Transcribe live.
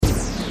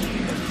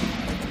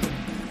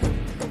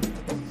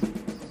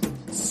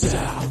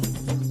South.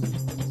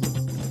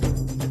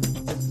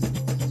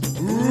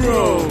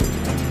 Road.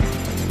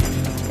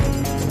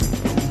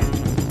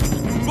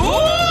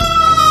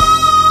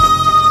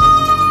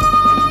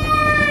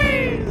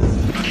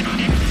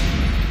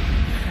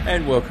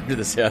 And welcome to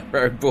the South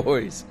Road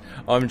Boys.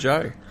 I'm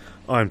Joe.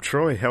 I'm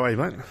Troy. How are you,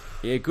 mate?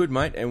 Yeah, good,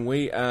 mate. And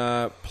we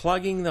are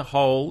plugging the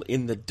hole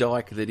in the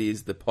dike that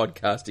is the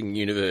podcasting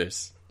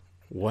universe.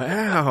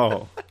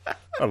 Wow.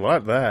 I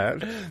like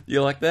that.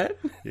 You like that?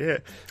 Yeah.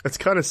 It's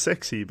kind of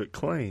sexy, but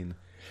clean.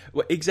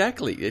 Well,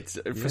 exactly. It's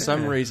for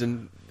some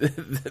reason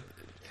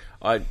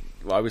I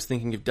was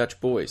thinking of Dutch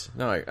boys.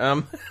 No,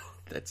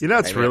 that's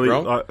it's really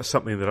wrong.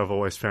 something that I've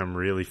always found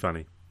really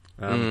funny.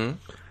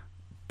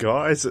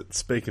 Guys,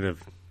 speaking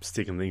of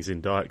sticking things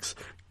in dikes,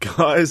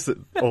 guys that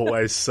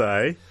always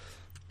say,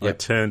 I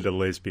turned a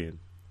lesbian.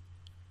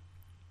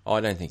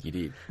 I don't think you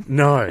did.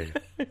 No,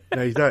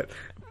 you don't.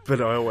 But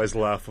I always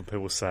laugh when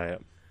people say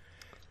it.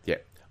 Yeah.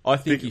 I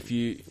think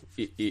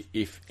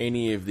if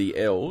any of the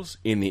L's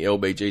in the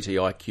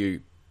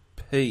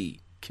LBGTIQP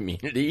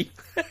community...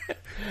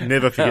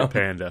 Never forget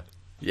Panda.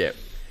 Yeah.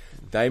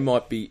 They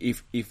might be...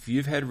 If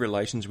you've had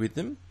relations with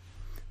them,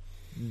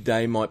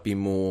 they might be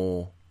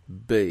more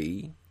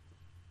B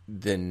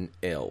than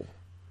L.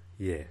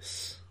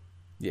 Yes.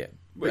 Yeah.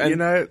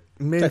 But,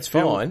 that's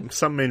fine.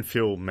 Some men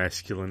feel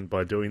masculine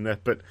by doing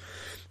that, but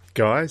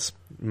guys,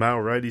 male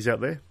roadies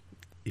out there,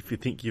 if you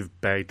think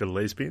you've bagged a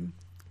lesbian,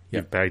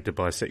 you've bagged a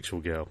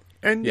bisexual girl.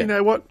 And you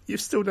know what?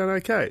 You've still done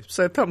okay.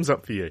 So thumbs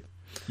up for you.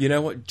 You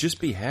know what? Just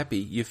be happy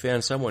you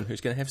found someone who's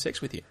going to have sex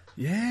with you.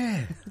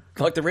 Yeah.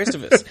 Like the rest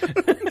of us.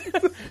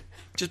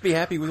 Just be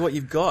happy with what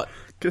you've got.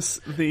 Because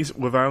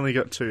we've only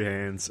got two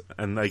hands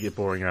and they get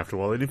boring after a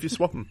while. And if you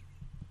swap them...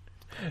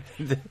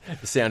 The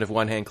sound of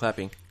one hand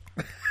clapping.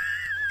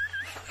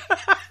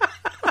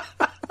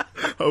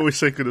 I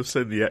wish I could have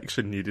seen the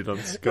action you did on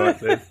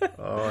Skype there.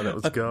 Oh, that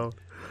was gold.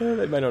 Oh,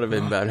 they may not have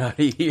been bad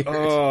ears.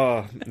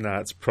 Oh, no,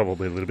 it's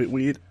probably a little bit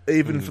weird,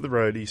 even for the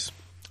roadies.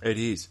 It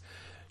is.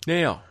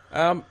 Now,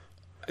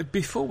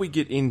 before we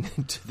get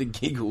into the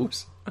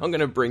giggles, I'm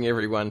going to bring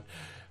everyone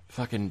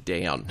fucking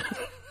down.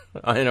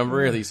 And I'm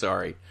really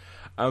sorry.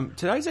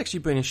 Today's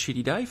actually been a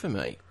shitty day for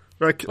me.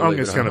 Right, I'm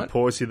just going to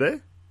pause you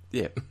there.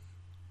 Yeah.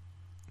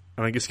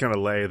 And I'm just going to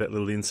lay that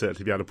little insert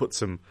to be able to put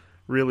some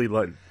really,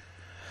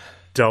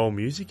 dull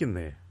music in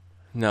there.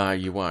 No,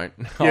 you won't.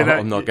 Yeah,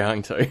 I'm not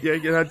going to.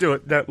 Yeah, do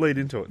it. No, lead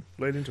into it.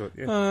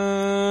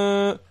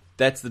 Yeah.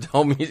 That's the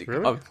dull music.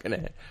 Really?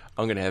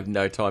 I'm gonna have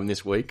no time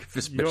this week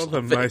for special You're the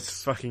effects.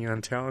 most fucking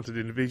untalented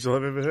individual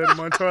I've ever heard in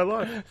my entire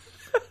life.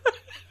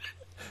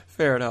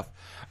 Fair enough.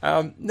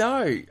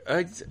 No,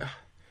 it's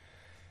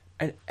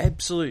an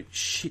absolute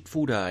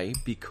shitful day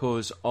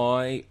because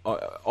I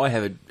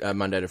have a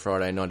Monday to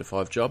Friday 9 to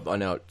 5 job. I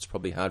know it's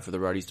probably hard for the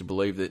roadies to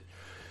believe that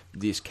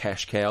this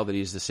cash cow that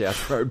is the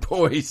South Road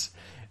Boys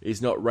is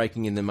not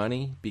raking in the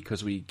money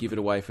because we give it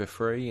away for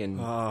free.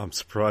 And I'm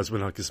surprised we're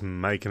not just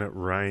making it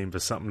rain for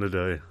something to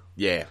do.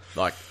 yeah,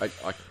 I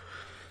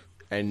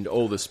and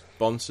all the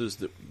sponsors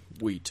that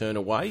we turn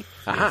away.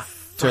 Aha,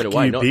 turn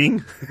away, you, not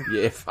Bing.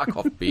 Yeah, fuck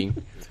off,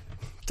 Bing.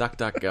 Duck,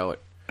 go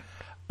it.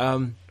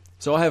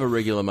 So I have a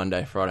regular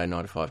Monday, Friday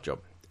 9 to 5 job,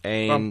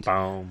 and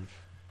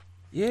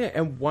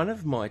and one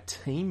of my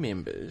team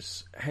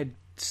members had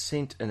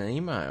sent an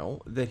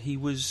email that he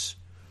was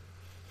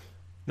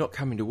not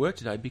coming to work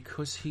today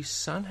because his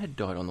son had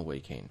died on the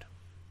weekend.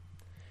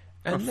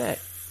 And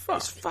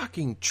is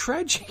fucking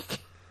tragic.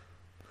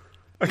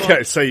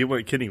 Okay, so you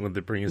weren't kidding when they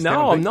bring us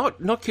down. No, I'm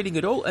not kidding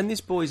at all. And this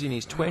boy's in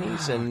his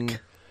 20s and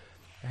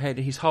had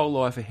his whole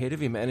life ahead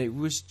of him, and it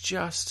was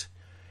just...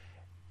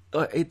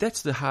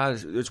 that's the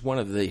hardest... It's one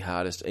of the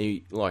hardest.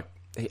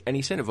 And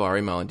he sent it via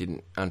email and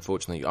didn't,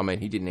 unfortunately... I mean,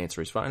 he didn't answer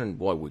his phone, and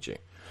why would you?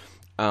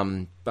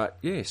 But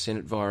yeah, sent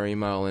it via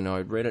email and I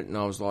read it and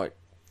I was like,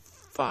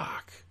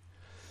 fuck.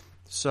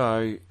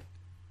 So,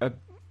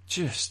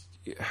 just,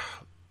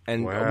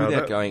 and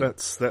without going...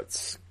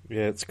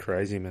 it's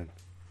crazy, man.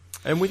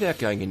 And without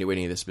going into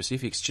any of the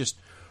specifics, just,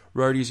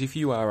 roadies, if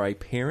you are a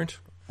parent,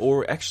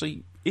 or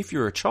actually, if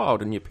you're a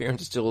child and your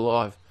parents are still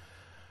alive,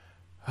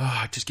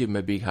 just give them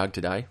a big hug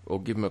today,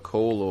 or give them a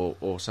call,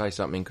 or say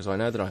something, because I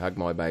know that I hugged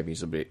my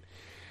babies a bit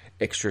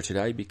extra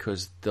today,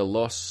 because the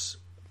loss...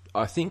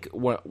 I think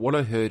what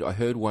I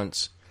heard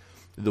once,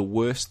 the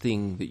worst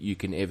thing that you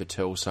can ever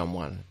tell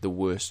someone, the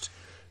worst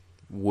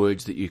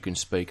words that you can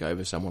speak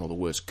over someone, or the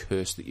worst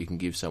curse that you can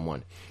give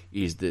someone,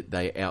 is that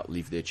they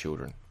outlive their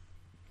children.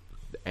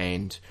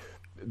 And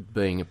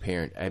being a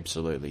parent,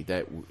 absolutely,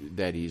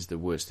 that is the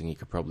worst thing you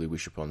could probably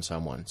wish upon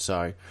someone.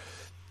 So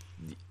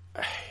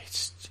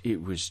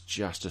it was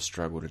just a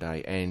struggle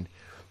today, and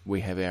we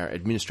have our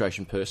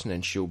administration person,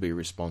 and she'll be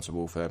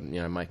responsible for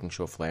making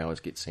sure flowers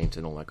get sent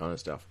and all that kind of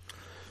stuff.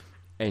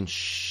 And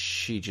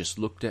she just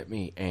looked at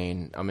me,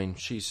 and, I mean,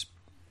 she's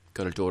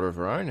got a daughter of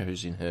her own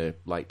who's in her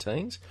late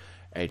teens,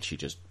 and she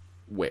just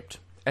wept.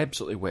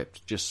 Absolutely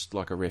wept, just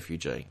like a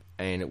refugee.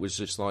 And it was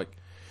just like,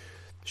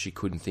 she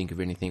couldn't think of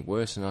anything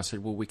worse. And I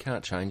said, well, we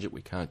can't change it.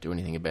 We can't do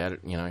anything about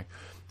it, and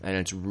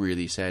it's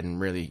really sad and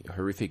really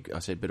horrific. I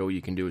said, but all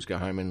you can do is go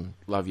home and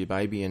love your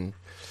baby and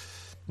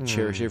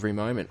cherish every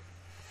moment.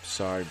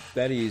 So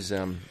that is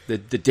the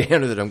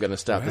downer that I'm going to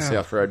start the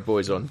South Road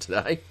Boys on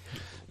today.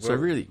 So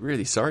really,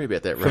 really sorry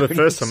about that, For the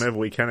first time ever,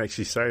 we can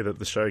actually say that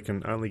the show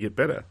can only get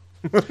better.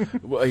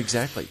 Well,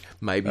 exactly.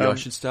 Maybe I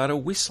should start a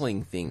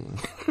whistling thing.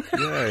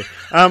 Yeah.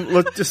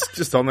 Look,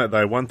 just on that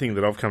though, one thing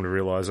that I've come to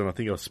realise, and I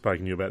think I've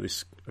spoken to you about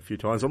this a few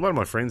times, a lot of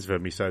my friends have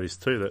heard me say this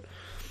too,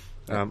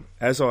 that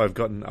as I've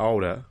gotten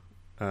older,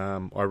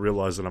 I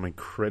realise that I'm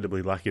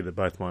incredibly lucky that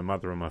both my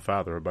mother and my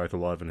father are both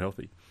alive and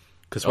healthy.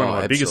 Because one of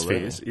my biggest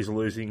fears is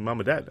losing mum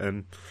and dad,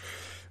 and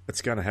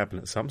it's going to happen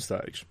at some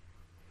stage.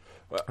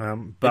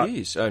 But it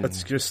is.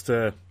 It's just,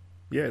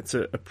 it's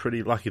a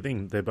pretty lucky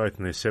thing. They're both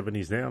in their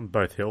 70s now, and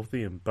both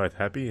healthy and both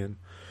happy, and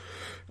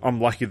I'm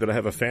lucky that I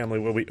have a family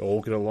where we all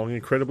get along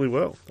incredibly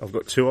well. I've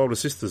got two older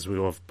sisters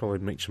who I've probably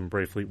mentioned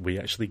briefly. We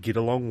actually get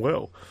along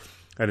well.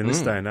 And in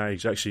this day and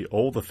age, actually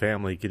all the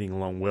family getting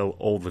along well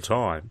all the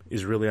time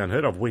is really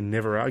unheard of. We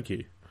never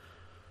argue.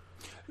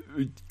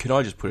 Can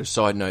I just put a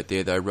side note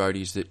there, though,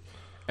 Roadies, that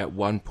at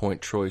one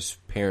point Troy's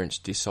parents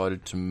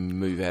decided to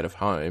move out of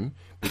home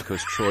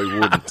because Troy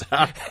wouldn't.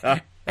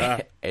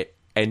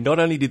 And not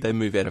only did they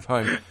move out of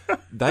home,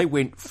 they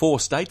went 4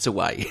 states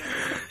away.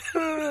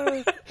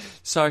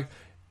 So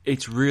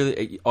it's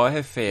really, I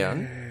have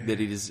found that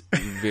it is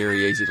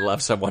very easy to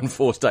love someone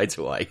 4 states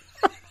away.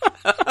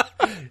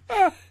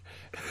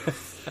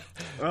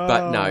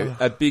 But no,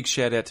 a big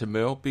shout out to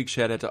Merle, big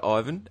shout out to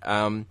Ivan.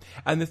 And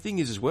the thing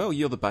is as well,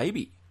 you're the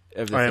baby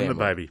of the family. I am the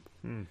baby.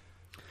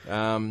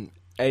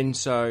 And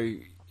so,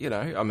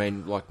 I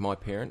mean, like my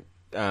parent,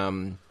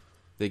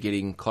 they're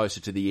getting closer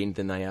to the end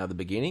than they are the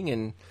beginning,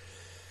 and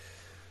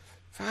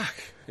fuck,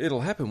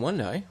 it'll happen one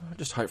day.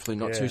 Just hopefully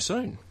not too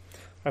soon.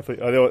 Hopefully,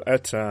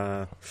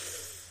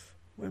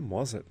 when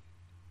was it?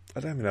 I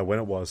don't even know when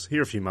it was.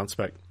 Here a few months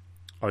back,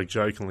 I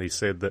jokingly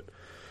said that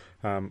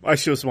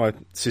actually it was my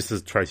sister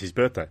Tracy's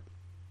birthday.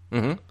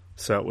 Mm-hmm.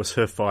 So it was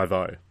her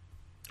 50.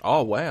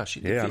 Oh wow, she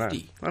did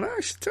 50. I know.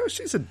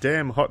 She's a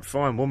damn hot,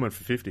 fine woman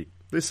for 50.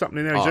 There's something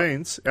in our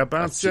genes, our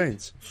Barnes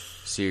genes.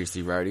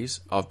 Seriously, Roadies,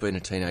 I've been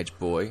a teenage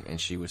boy, and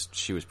she was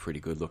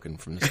pretty good looking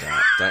from the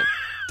start.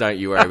 Don't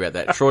you worry about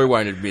that. Troy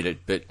won't admit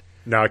it, but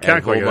no, I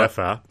can't go that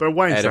far. But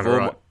Wayne's done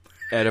right.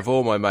 Out of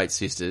all my mate's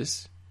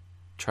sisters,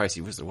 Tracy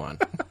was the one.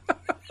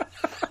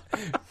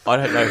 I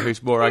don't know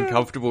who's more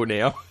uncomfortable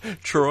now,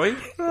 Troy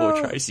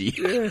or Tracy.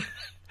 Yeah.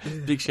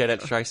 Big shout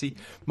out to Tracy.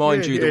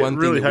 Mind you, the one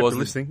thing that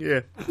wasn't listening. Yeah.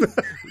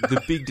 The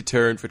big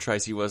deterrent for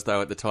Tracy was,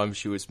 though, at the time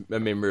she was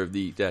a member of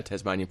the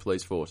Tasmanian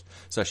Police Force,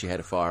 so she had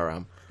a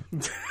firearm.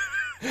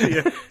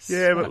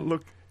 Yeah, but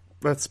look,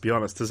 let's be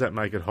honest. Does that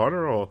make it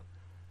hotter or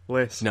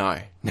less? No.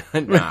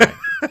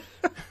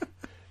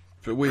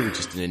 But we were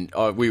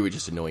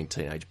just annoying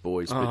teenage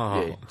boys.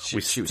 But yeah, we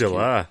still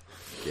are.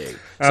 Yeah.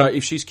 So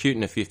if she's cute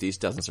in her 50s,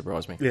 doesn't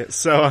surprise me. Yeah.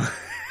 So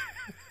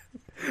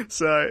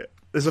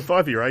there's a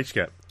 5-year age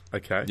gap.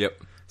 Okay.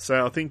 Yep.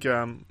 So I think,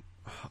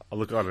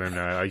 look, I don't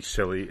know how age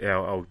Shelley,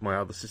 how old my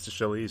other sister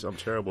Shelley is. I'm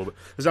terrible, but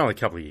there's only a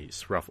couple of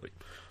years, roughly.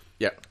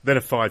 Yep. Then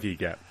a 5-year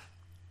gap.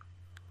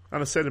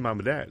 And I said to Mum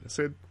and Dad, I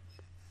said,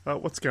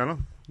 what's going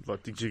on?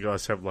 Like, did you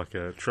guys have like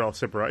a trial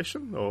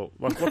separation? Or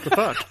like, what the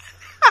fuck?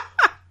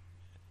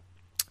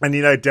 And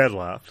Dad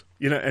laughed.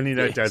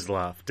 Yes. Dad's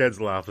laugh.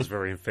 Dad's laugh was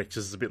very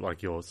infectious. It's a bit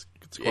like yours.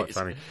 It's quite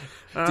funny.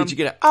 Did you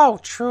get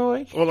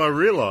Troy? Well, I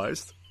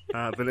realised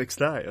the next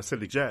day, I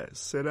said to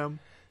Jazz,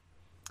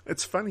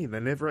 it's funny,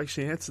 they never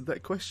actually answered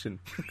that question.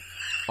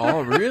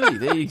 Oh, really?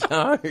 There you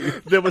go.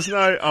 There was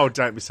no,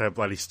 don't be so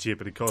bloody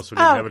stupid, of course we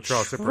didn't have a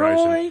trial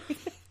separation.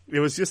 It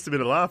was just a bit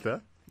of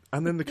laughter,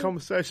 and then the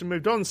conversation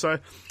moved on, so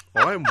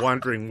I'm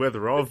wondering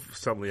whether I've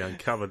suddenly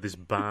uncovered this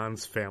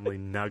Barnes family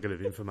nugget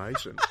of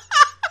information.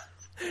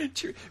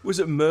 Was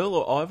it Merle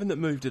or Ivan that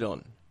moved it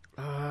on?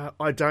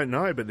 I don't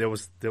know, but there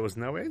was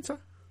no answer.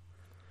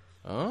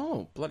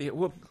 Oh, bloody hell.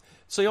 Well,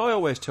 see, I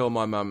always tell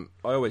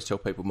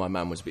people my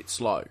mum was a bit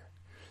slow.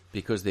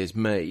 Because there's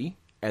me,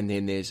 and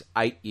then there's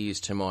 8 years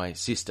to my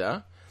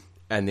sister,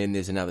 and then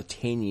there's another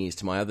 10 years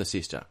to my other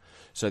sister.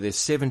 So there's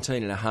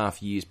 17 and a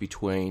half years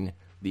between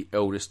the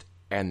eldest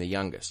and the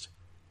youngest.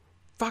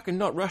 Fucking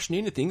not rushing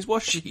into things,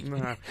 was she?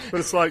 No, but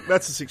it's like,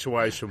 that's a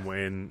situation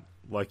when,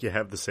 like, you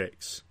have the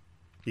sex.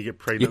 You get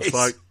pregnant, It's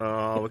like,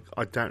 look,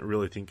 I don't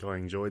really think I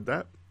enjoyed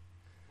that.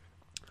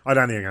 I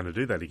don't think I'm going to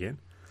do that again.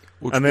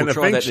 We'll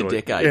try that in a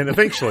decade. And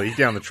eventually,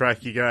 down the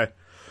track, you go,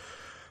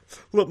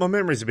 look, my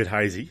memory's a bit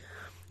hazy.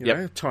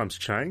 Times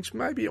change.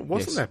 Maybe it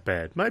wasn't that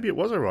bad. Maybe it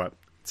was all right.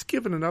 Let's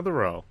give it another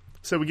roll.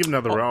 So we give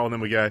another roll, and then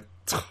we go,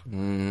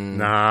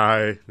 no,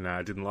 I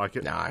didn't like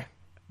it. No.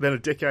 Then a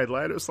decade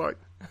later, it's like,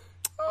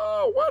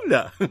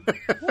 wonder.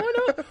 Why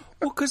not?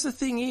 Well, because the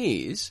thing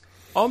is,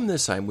 I'm the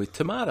same with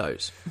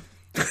tomatoes.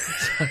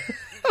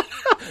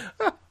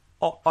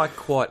 I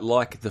quite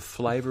like the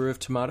flavour of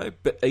tomato,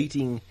 but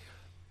eating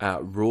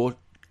raw,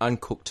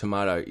 uncooked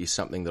tomato is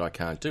something that I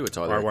can't do. It's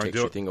either a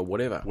texture thing or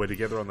whatever. We're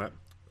together on that.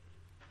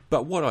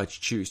 But what I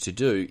choose to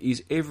do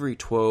is every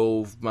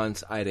 12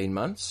 months, 18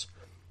 months,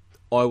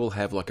 I will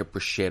have like a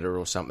bruschetta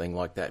or something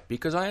like that.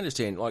 Because I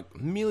understand,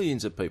 like,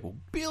 millions of people,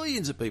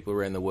 billions of people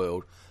around the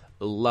world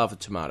love a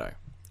tomato.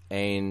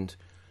 And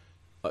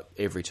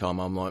every time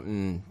I'm like,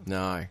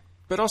 no.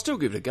 But I'll still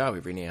give it a go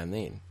every now and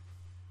then.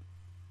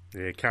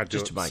 Yeah, can't do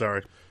it,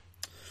 sorry.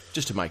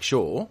 Just to make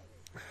sure.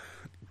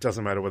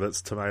 Doesn't matter whether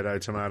it's tomato.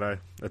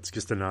 It's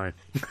just a no.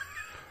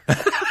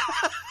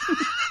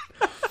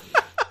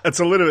 It's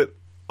a little bit...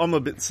 I'm a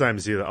bit the same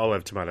as you. I'll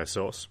have tomato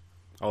sauce.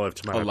 I'll have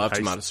tomato I love paste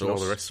tomato sauce. and all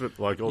the rest of it.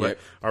 Like all that.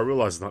 I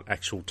realise it's not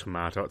actual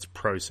tomato. It's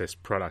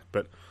processed product,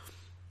 but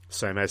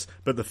same as...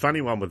 But the funny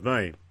one with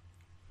me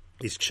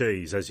is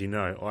cheese. As you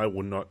know, I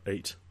will not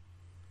eat...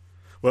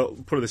 Well,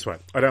 put it this way.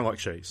 I don't like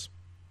cheese.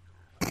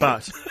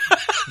 But...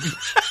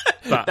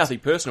 Nothing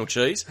personal,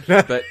 cheese,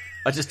 but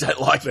I just don't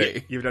like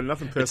you. You've done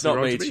nothing personal. It's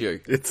not me, it's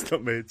you. It's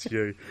not me, it's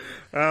you.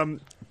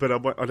 But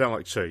I don't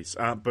like cheese.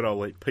 But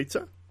I'll eat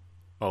pizza.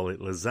 I'll eat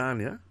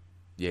lasagna.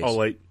 Yes.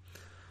 I'll eat,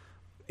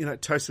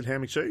 toasted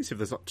ham and cheese if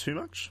there's not too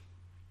much.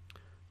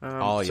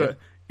 So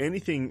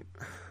anything,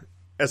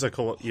 as I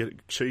call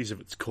it, cheese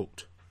if it's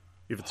cooked,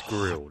 if it's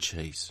grilled. Hot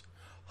cheese.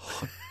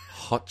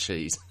 Hot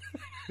cheese.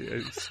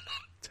 Yes.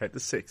 Take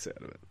the sex out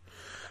of it.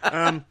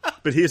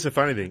 But here's the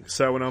funny thing.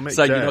 So when I met Jazz...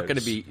 So you're not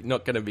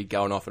going to be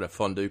going off at a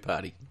fondue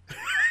party?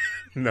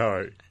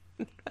 No.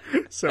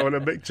 So when I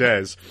met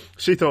Jazz,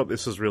 she thought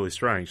this was really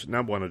strange.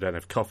 Number one, I don't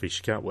have coffee.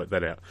 She can't work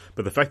that out.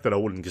 But the fact that I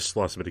wouldn't just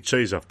slice a bit of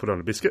cheese off, put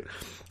on a biscuit,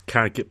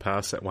 can't get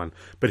past that one.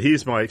 But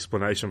here's my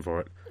explanation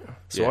for it.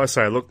 So I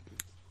say, look,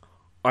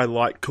 I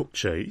like cooked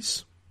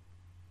cheese.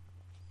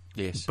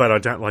 Yes. But I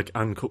don't like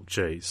uncooked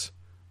cheese.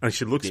 And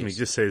she looks at me and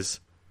just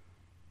says,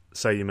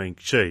 so you mean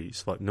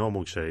cheese, like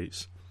normal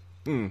cheese?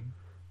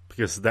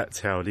 Because that's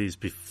how it is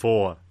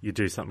before you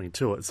do something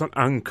to it. It's not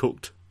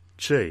uncooked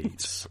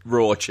cheese.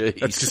 Raw cheese.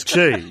 It's just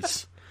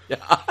cheese.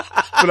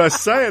 But I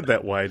say it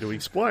that way to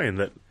explain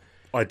that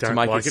I don't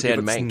like it if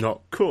it's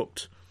not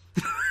cooked.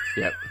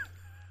 Yep.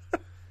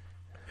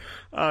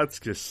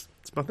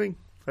 It's my thing.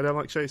 I don't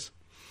like cheese.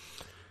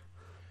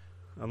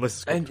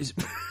 Unless it's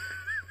cooked.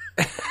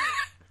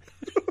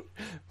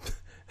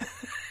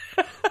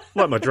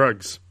 Like my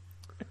drugs.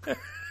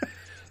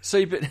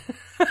 See, but...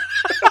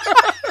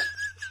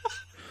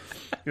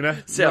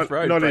 South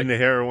Road, not into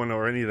heroin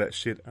or any of that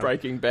shit.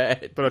 Breaking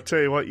Bad. But I tell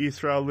you what, you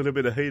throw a little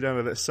bit of heat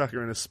under that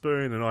sucker in a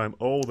spoon and I'm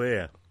all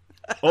there.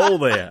 All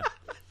there.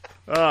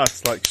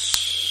 It's like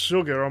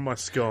sugar on my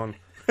scone.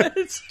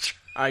 It's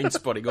train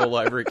spotting all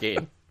over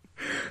again.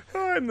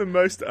 I'm the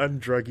most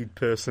undruggied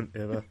person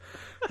ever.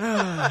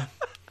 I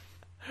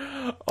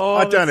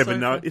don't even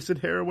know. Is it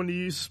heroin you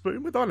use a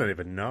spoon with? I don't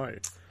even know.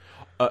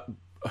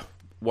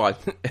 Why?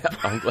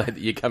 I'm glad that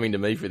you're coming to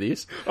me for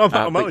this.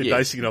 I'm only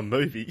basing it on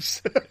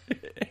movies.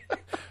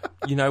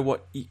 You know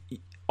what?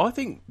 I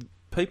think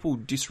people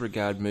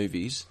disregard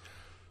movies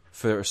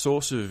for a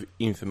source of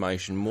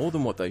information more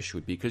than what they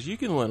should, because you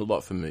can learn a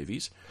lot from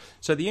movies.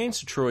 So the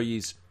answer, Troy,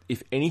 is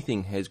if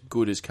anything as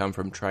good has come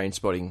from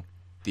Trainspotting,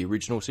 the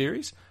original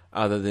series,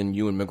 other than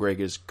Ewan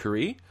McGregor's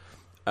career,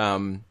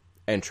 and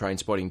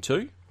Trainspotting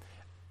 2,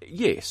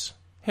 yes,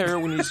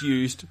 heroin is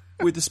used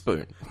with a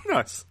spoon.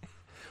 Nice.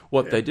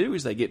 What they do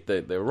is they get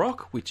the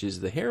rock, which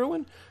is the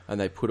heroin, and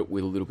they put it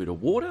with a little bit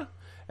of water,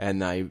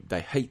 and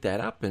they heat that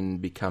up and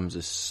becomes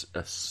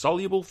a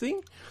soluble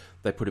thing.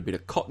 They put a bit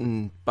of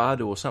cotton bud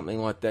or something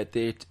like that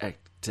there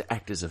to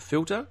act as a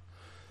filter.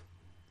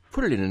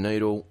 Put it in a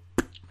needle,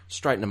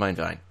 straight in the main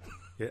vein.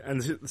 Yeah,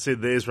 and see,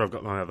 there's where I've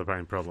got my other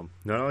brain problem.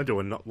 Not only do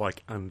I not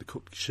like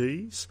undercooked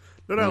cheese,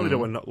 not only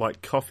do I not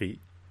like coffee,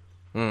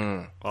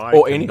 or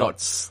any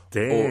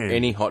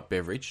hot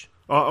beverage.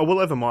 I will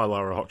have a Milo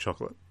or a hot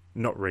chocolate.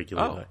 Not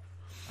regularly.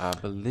 I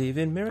believe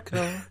in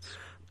miracles.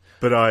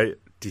 But I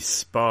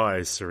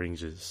despise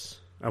syringes.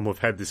 And we've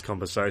had this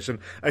conversation.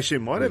 Actually,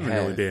 it might even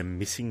really be a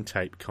missing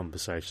tape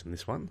conversation,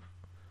 this one.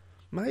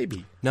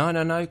 Maybe. No,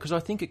 because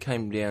I think it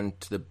came down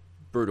to the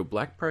Brutal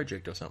Black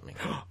Project or something.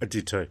 I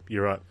did too.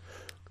 You're right.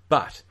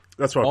 But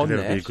that's why I could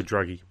never be a good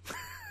druggie.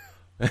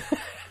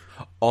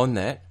 On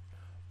that,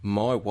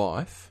 my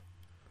wife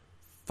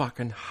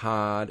fucking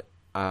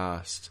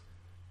hard-assed...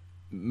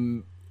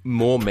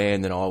 more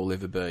man than I will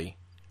ever be.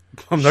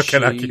 I'm not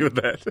going to argue with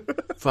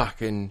that.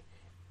 Fucking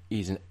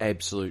is an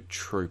absolute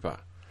trooper.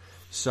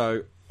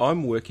 So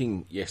I'm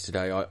working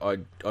yesterday.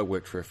 I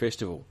worked for a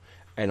festival,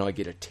 and I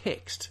get a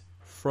text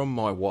from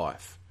my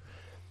wife.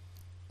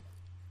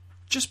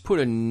 Just put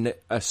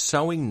a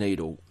sewing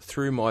needle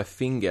through my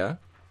finger,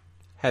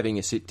 having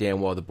a sit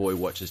down while the boy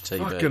watches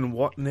TV. Fucking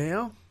what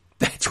now?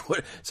 That's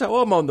what. So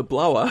I'm on the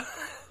blower.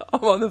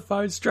 I'm on the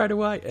phone straight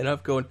away, and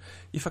I've gone,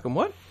 "You fucking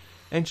what?"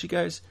 And she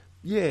goes,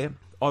 "Yeah,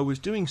 I was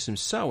doing some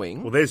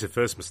sewing." Well, there's your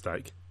first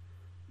mistake.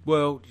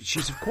 Well,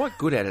 she's quite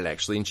good at it,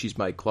 actually, and she's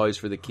made clothes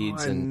for the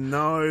kids. I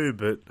know,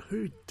 but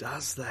who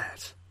does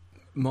that?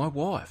 My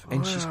wife,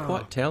 and she's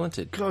quite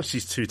talented. God,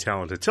 she's too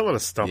talented. Tell her to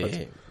stop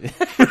it.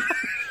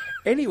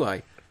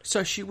 Anyway,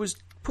 so she was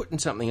putting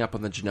something up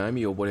on the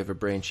Janome or whatever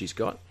brand she's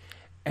got,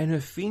 And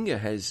her finger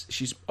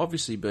she's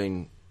obviously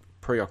been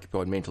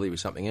preoccupied mentally with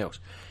something else,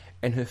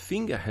 and her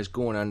finger has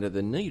gone under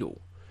the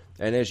needle.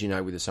 And as you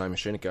know, with the sewing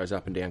machine, it goes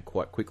up and down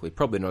quite quickly.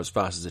 Probably not as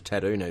fast as a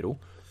tattoo needle,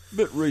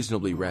 but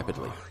reasonably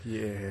rapidly.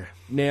 Yeah.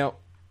 Now,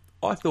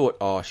 I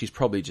thought, she's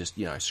probably just,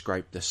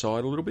 scraped the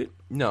side a little bit.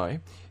 No.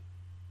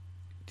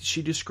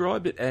 She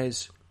described it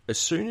as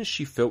soon as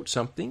she felt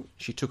something,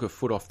 she took her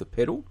foot off the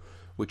pedal,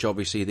 which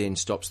obviously then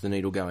stops the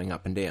needle going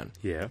up and down.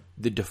 Yeah.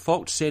 The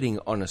default setting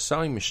on a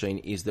sewing machine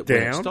is that down?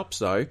 when it stops,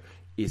 though,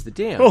 is the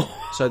down.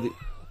 So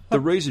the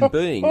reason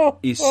being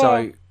is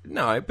so...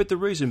 No, but the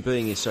reason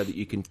being is so that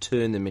you can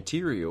turn the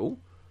material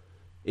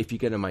if you're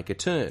going to make a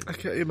turn.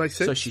 Okay, it makes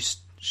sense. So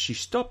she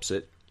stops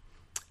it,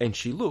 and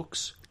she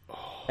looks,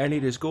 and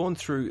it has gone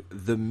through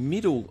the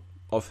middle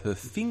of her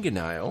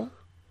fingernail...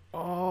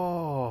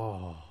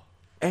 Oh.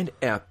 And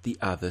out the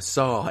other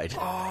side.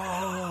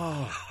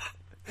 Oh.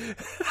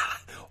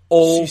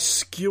 All she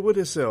skewered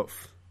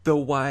herself. the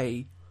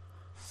way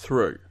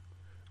through.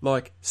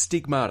 Like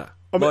stigmata.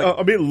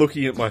 I mean,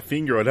 looking at my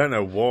finger, I don't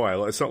know why.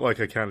 Like, it's not like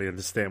I can't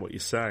understand what you're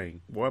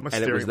saying. Why am I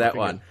staring And it was at my that finger?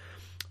 one.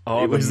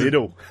 Oh, It the was-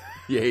 middle.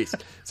 Yes.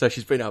 So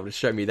she's been able to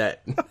show me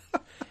that.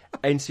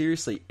 And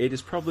seriously, it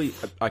is probably...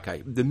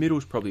 Okay, the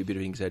middle's probably a bit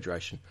of an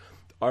exaggeration.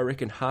 I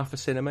reckon 0.5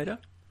 centimetre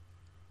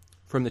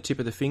from the tip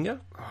of the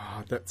finger.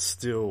 Oh, that's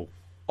still...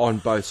 On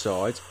both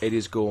sides. It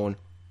has gone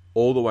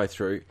all the way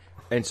through.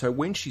 And so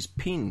when she's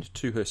pinned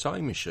to her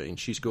sewing machine,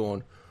 she's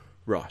gone,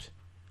 right,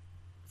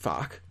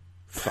 fuck.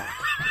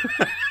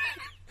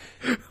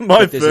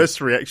 My first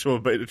reaction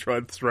would be to try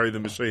and throw the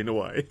machine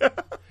away.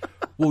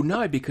 Well,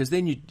 no, because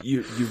then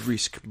you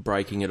risk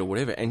breaking it or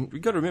whatever. And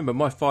you've got to remember,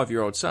 my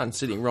 5-year-old son's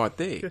sitting right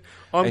there.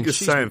 I'm And just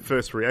she's- saying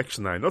first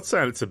reaction, though. Not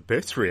saying it's a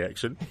best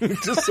reaction.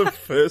 It's just a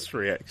first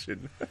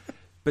reaction.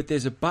 But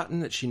there's a button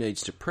that she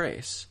needs to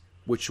press,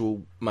 which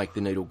will make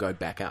the needle go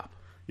back up.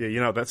 Yeah, you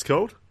know what that's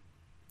called?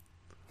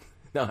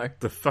 No.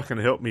 The fucking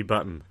help me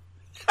button.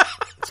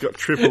 It's got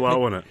triple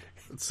O on it.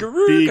 It's a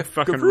Garuga, big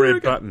fucking Garuga.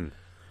 red button.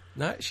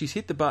 No, she's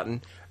hit the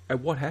button,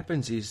 and what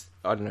happens is,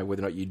 I don't know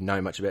whether or not you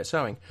know much about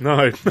sewing.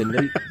 No.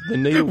 The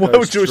needle Why goes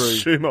would you through...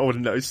 assume I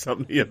would know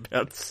something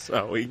about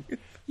sewing?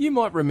 You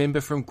might remember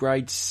from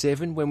grade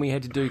 7 when we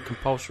had to do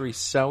compulsory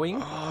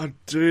sewing. Oh,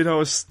 dude, I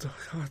was...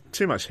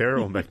 too much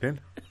heroin back then.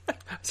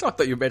 So I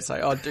thought you were about to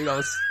say, oh, dude, I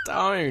was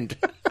stoned.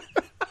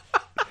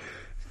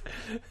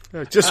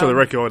 Just for the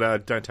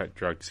record, don't take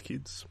drugs,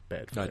 kids.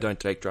 Bad for No, you. don't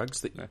take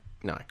drugs.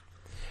 No.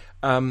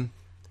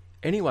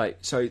 Anyway,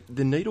 so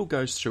the needle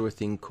goes through a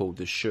thing called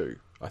the shoe,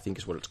 I think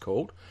is what it's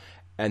called.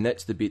 And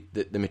that's the bit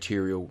that the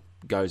material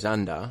goes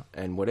under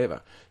and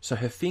whatever. So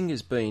her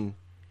finger's been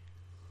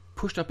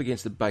pushed up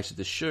against the base of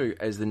the shoe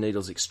as the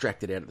needle's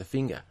extracted out of the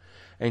finger.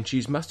 And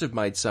she must have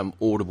made some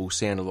audible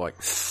sound of like...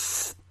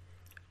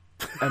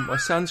 And my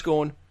son's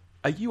gone,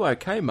 are you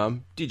okay,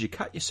 Mum? Did you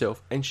cut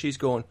yourself? And she's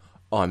gone,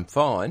 I'm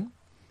fine.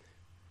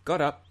 Got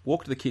up,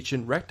 walked to the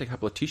kitchen, wrapped a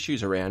couple of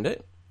tissues around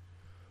it,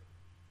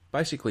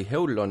 basically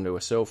held it onto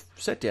herself,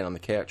 sat down on the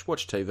couch,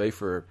 watched TV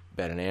for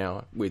about an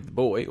hour with the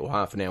boy, or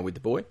half an hour with the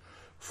boy,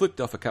 flicked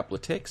off a couple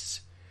of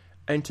texts,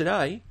 and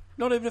today,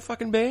 not even a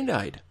fucking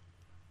Band-Aid.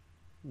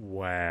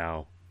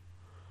 Wow.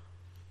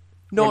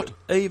 Not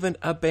even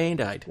a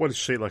Band-Aid. What is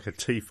she, like a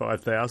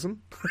T5000?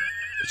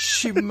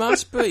 She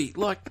must be.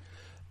 Like,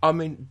 I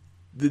mean,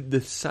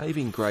 the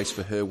saving grace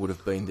for her would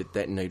have been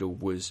that needle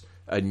was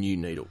a new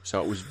needle.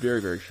 So it was very,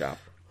 very sharp.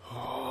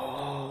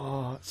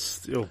 Oh,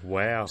 still,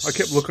 wow. I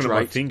kept looking at my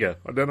Straight- finger.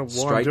 I don't know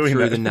why I'm Straight doing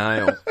through that. the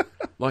nail.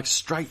 Like,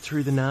 straight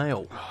through the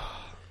nail.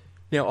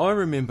 Now, I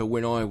remember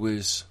when I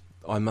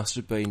must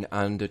have been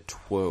under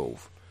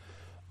 12.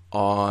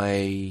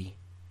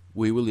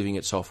 We were living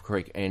at Sulphur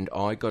Creek, and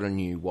I got a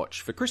new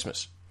watch for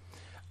Christmas.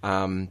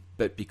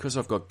 But because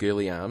I've got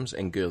girly arms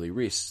and girly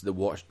wrists, the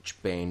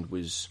watch band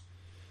was...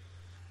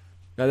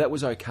 No, that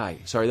was okay.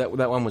 Sorry, that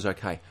one was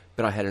okay.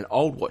 But I had an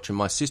old watch, and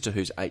my sister,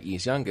 who's 8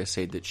 years younger,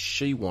 said that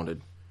she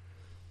wanted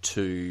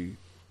to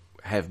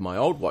have my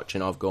old watch,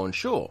 and I've gone,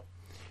 sure.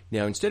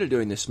 Now, instead of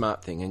doing the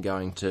smart thing and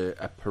going to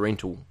a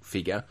parental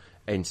figure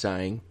and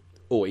saying,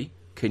 oi,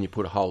 can you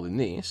put a hole in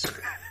this?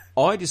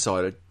 I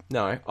decided,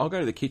 no, I'll go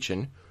to the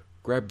kitchen,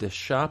 grab the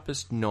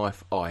sharpest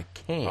knife I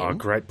can. Oh,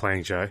 great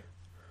playing, Joe.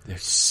 They're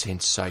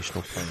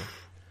sensational plan.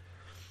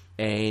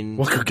 And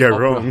What could go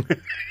wrong?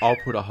 I'll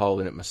put a hole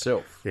in it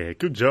myself. Yeah,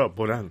 good job.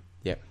 Well done.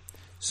 Yeah.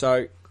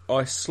 So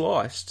I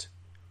sliced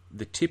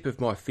the tip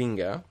of my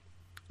finger,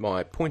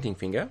 my pointing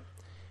finger,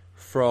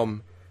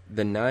 from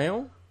the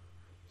nail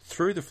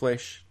through the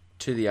flesh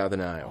to the other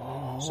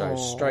nail. So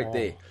straight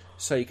there.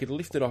 So you could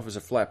lift it off as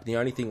a flap. The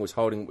only thing was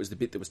holding it was the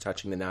bit that was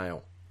touching the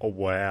nail. Oh,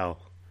 wow.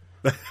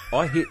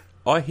 I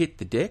hit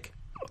the deck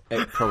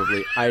at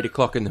probably 8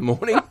 o'clock in the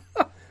morning.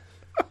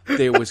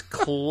 There was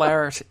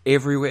claret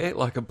everywhere,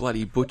 like a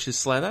bloody butcher's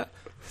slather.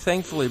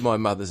 Thankfully, my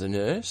mother's a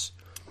nurse,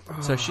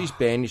 so she's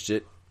bandaged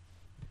it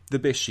the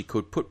best she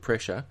could, put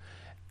pressure,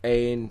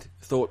 and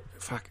thought,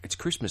 fuck, it's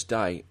Christmas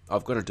Day,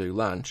 I've got to do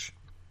lunch.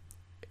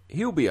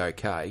 He'll be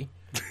okay,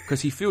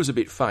 because he feels a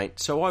bit faint,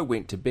 so I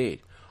went to bed.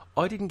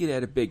 I didn't get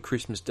out of bed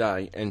Christmas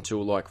Day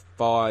until like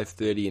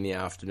 5:30 in the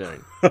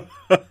afternoon.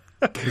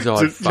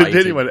 Did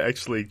anyone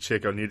actually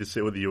check on you to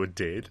see whether you were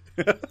dead?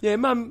 Yeah,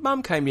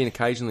 Mum came in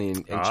occasionally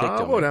and checked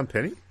on me. Well done,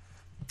 Penny.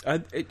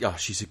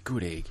 She's a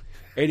good egg.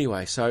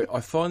 Anyway, so I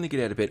finally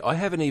get out of bed. I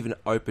haven't even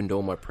opened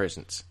all my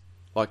presents.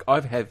 Like,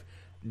 I have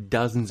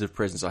dozens of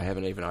presents I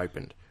haven't even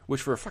opened,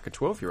 which for a fucking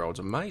 12-year-old is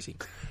amazing.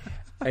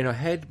 And I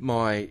had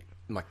my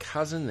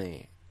cousin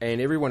there,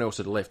 and everyone else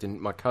had left, and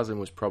my cousin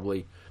was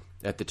probably,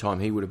 at the time,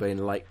 he would have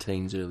been late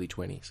teens, early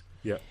 20s.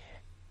 Yeah.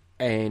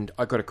 And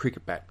I got a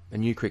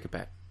new cricket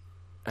bat,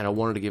 and I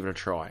wanted to give it a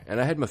try.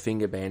 And I had my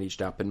finger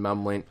bandaged up, and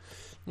Mum went,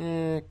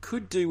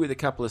 could do with a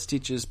couple of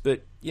stitches,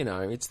 but, you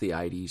know, it's the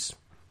 80s.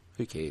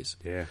 Who cares?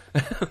 Yeah.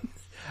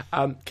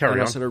 Carry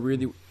on. I said, I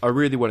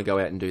really want to go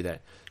out and do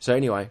that. So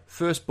anyway,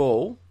 first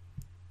ball,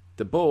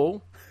 the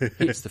ball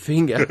hits the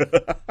finger,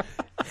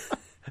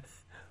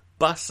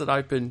 busts it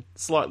open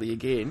slightly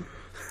again.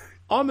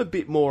 I'm a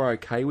bit more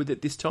okay with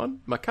it this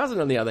time. My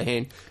cousin, on the other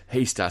hand,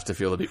 he starts to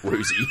feel a bit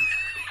woozy.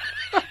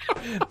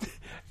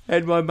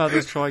 And my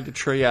mother's trying to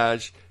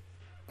triage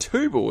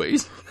two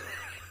boys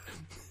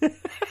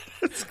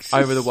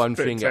over the one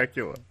finger.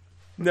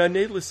 No,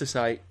 needless to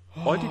say,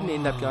 I didn't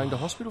end up going to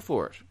hospital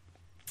for it.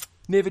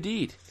 Never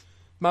did.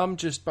 Mum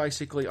just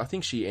basically, I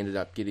think she ended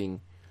up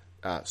getting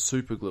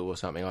super glue or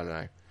something, I don't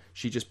know.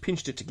 She just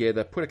pinched it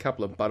together, put a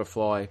couple of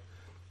butterfly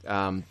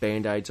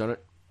Band-Aids on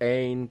it,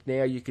 and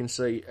now you can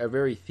see a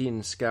very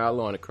thin scar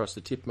line across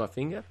the tip of my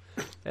finger,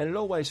 and it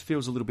always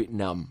feels a little bit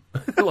numb.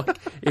 Like,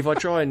 if I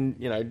try and,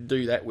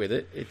 do that with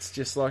it, it's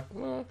just like,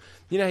 well,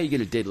 you know how you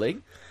get a dead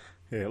leg?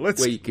 Yeah,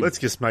 let's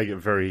just make it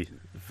very,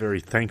 very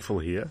thankful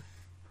here.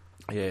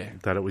 Yeah.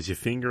 That it was your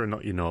finger and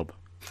not your knob.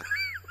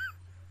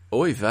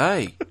 Oy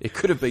vey. It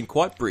could have been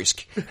quite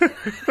brisk.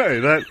 Hey,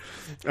 that...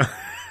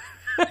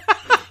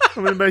 I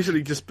mean,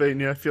 basically just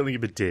been, feeling a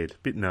bit dead, a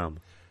bit numb.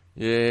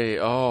 Yeah,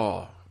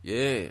 oh,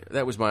 yeah.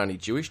 That was my only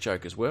Jewish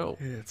joke as well.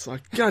 Yeah, it's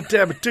like, God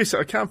damn it, do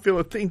something. I can't feel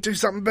a thing. Do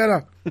something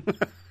better.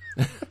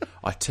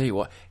 I tell you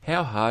what,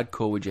 how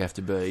hardcore would you have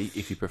to be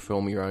if you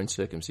perform your own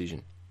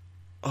circumcision?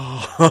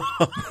 Oh.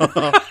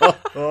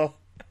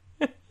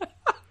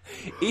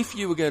 If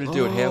you were going to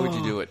do it, how would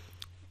you do it?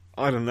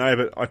 I don't know,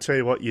 but I tell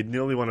you what, you'd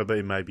nearly want to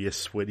be maybe a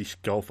Swedish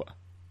golfer.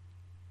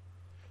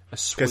 A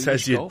Swedish golfer?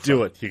 Because as you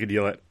do it, you could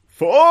yell it,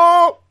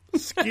 for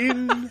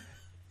skin.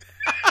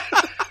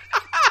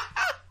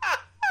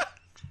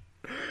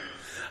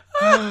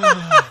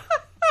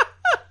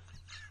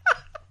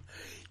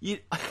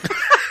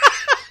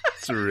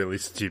 It's a really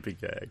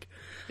stupid gag.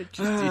 It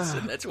just is,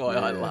 and that's why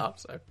I laugh.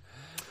 So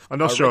I'm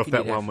not sure if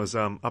that one was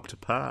up to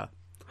par.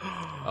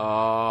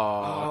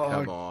 Oh,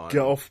 come on.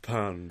 Golf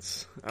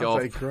puns.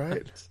 Aren't they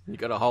great? You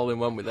got a hole in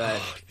one with that.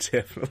 Oh,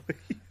 definitely.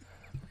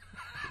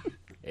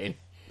 And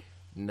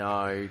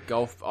no,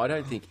 golf, I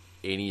don't think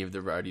any of the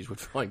roadies would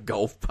find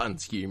golf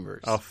puns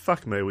humorous. Oh,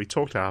 fuck me. We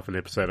talked half an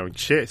episode on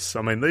chess.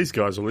 I mean, these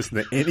guys will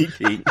listen to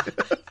anything.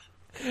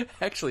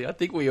 Actually, I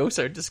think we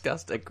also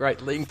discussed at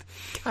great length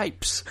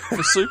capes for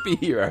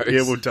superheroes.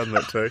 Yeah, we've done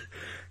that too.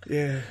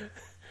 Yeah.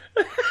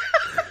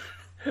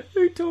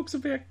 Who talks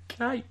about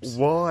capes?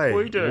 Why?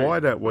 We do. Why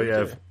don't we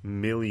have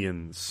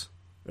millions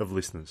of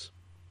listeners?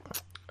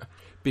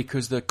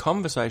 Because the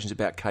conversations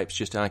about capes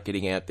just aren't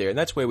getting out there, and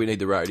that's where we need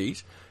the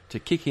roadies to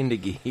kick into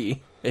gear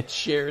and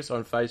share us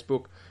on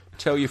Facebook.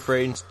 Tell your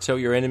friends, tell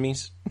your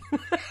enemies.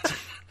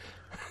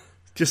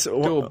 Just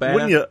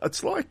wouldn't you?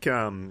 It's like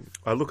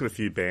I look at a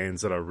few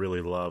bands that I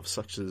really love,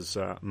 such as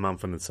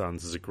Mumford &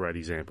 Sons is a great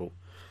example.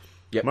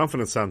 Yep.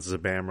 Mumford & Sons is a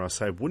band where I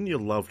say, wouldn't you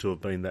love to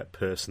have been that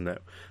person,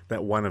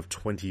 that one of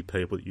 20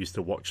 people that used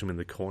to watch them in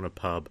the corner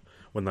pub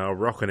when they were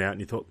rocking out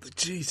and you thought,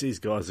 geez, these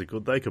guys are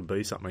good, they could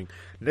be something.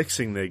 Next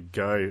thing they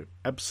go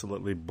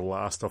absolutely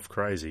blast off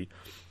crazy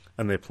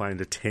and they're playing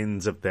to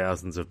tens of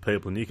thousands of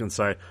people and you can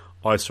say,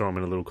 I saw them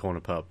in a little corner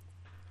pub.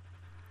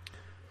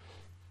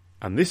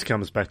 And this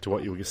comes back to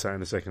what you were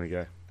saying a second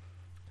ago.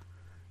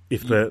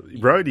 If the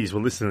roadies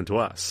were listening to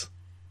us,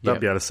 they'd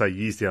be able to say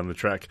years down the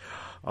track,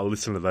 I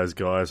listened to those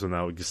guys when they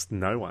were just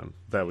no one.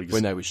 They were just,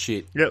 when they were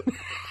shit. Yep.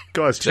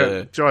 Guys chatting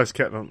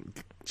on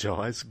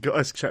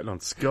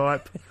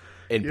Skype.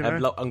 En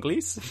Pablo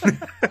Anglis.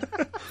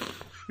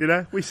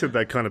 We said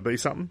they'd kind of be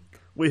something.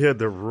 We heard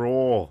the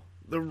roar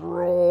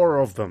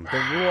of them, the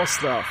raw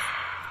stuff.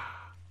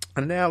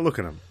 And now look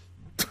at them.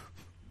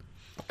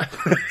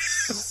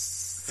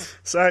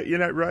 So,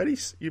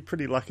 roadies, you're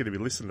pretty lucky to be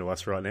listening to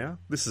us right now.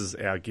 This is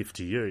our gift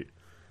to you.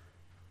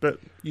 But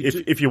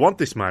if you want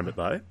this moment,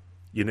 though,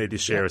 you need to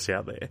share us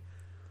out there.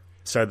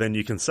 So then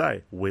you can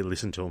say, we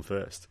listened to them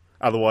first.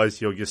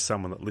 Otherwise, you're just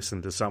someone that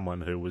listened to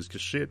someone who was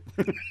just shit.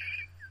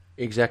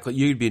 Exactly.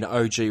 You'd be an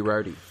OG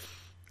roadie.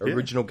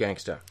 Original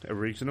gangster.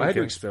 Original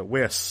gangster.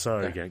 We're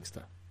so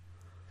gangster.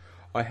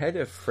 I had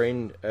a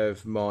friend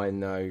of mine,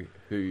 though,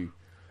 who,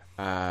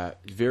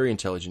 very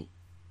intelligent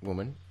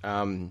woman,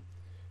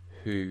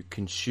 who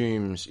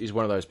is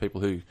one of those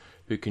people who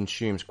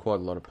consumes quite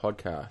a lot of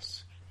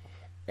podcasts.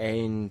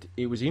 And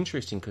it was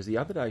interesting because the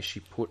other day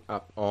she put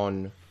up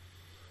on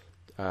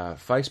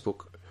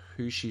Facebook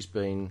who she's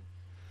been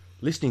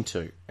listening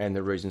to and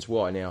the reasons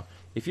why. Now,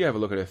 if you have a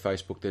look at her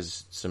Facebook,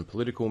 there's some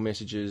political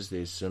messages,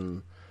 there's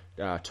some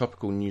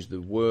topical news of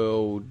the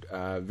world,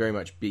 very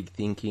much big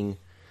thinking,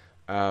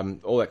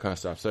 all that kind of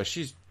stuff. So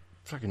she's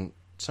fucking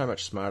so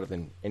much smarter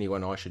than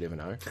anyone I should ever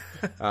know.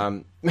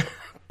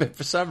 But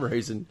for some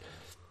reason,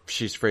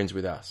 she's friends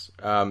with us.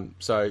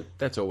 So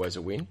that's always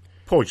a win.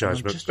 Poor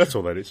judgment. That's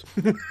all that is.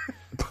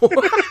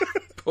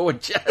 Poor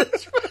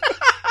judgment.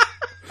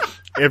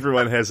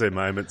 Everyone has their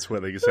moments where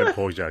they just have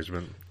poor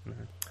judgment.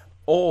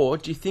 Or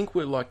do you think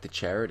we're like the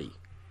charity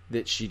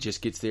that she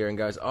just gets there and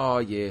goes, oh,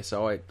 yeah,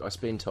 so I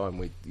spend time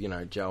with,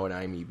 Joe and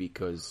Amy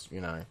because,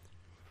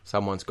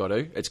 someone's got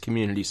to. It's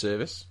community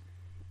service.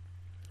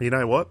 You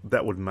know what?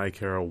 That would make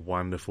her a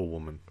wonderful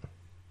woman.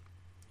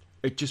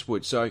 It just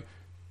would. So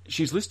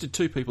she's listed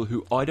 2 people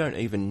who I don't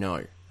even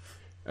know,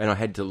 and I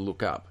had to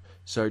look up.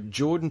 So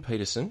Jordan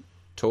Peterson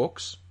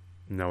talks,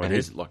 and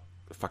he's like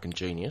a fucking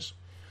genius.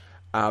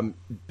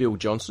 Bill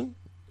Johnson,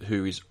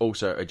 who is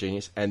also a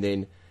genius, and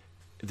then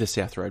the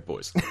South Road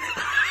Boys.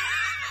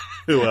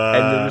 Who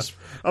are...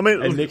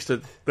 and next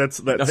to... That's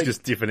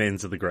just different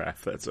ends of the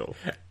graph, that's all.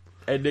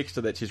 And next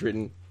to that she's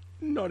written,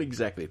 not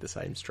exactly the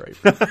same stream.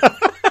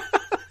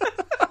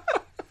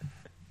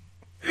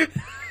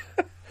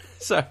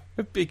 So,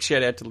 a big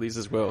shout out to Liz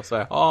as well.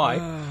 So,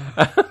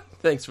 hi.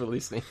 Thanks for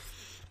listening.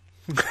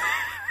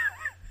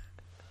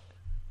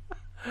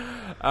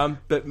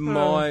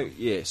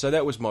 So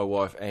that was my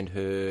wife and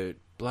her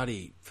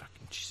bloody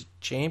fucking, she's a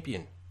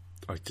champion.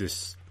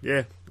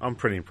 I'm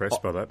pretty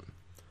impressed by that.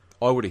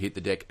 I would have hit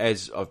the deck,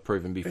 as I've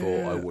proven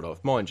before I would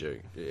have. Mind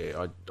you,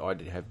 I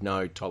did have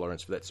no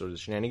tolerance for that sort of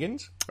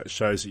shenanigans. It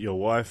shows that your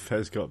wife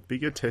has got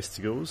bigger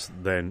testicles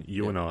than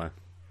you and I.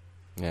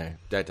 Yeah,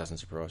 that doesn't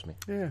surprise me.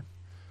 Yeah.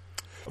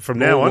 From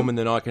now on... More woman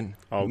than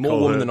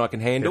I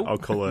can handle, I'll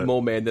call her...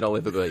 more man than I'll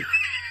ever be.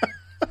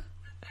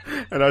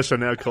 And I shall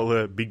now call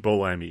her Big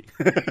Ball Amy.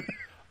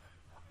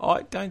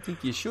 I don't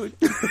think you should.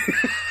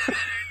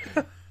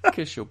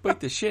 Because she'll beat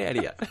the shit out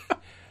of you.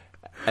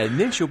 And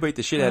then she'll beat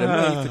the shit out of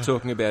me for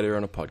talking about her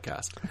on a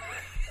podcast.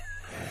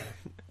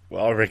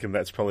 Well, I reckon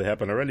that's probably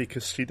happened already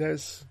because she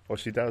does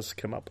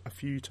come up a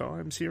few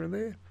times here and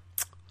there.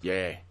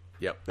 Yeah.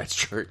 Yep, that's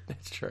true.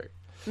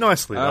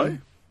 Nicely, though.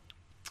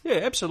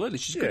 Yeah, absolutely.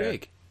 She's a good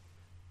egg.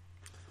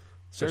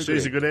 So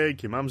she's a good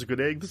egg. Your mum's a good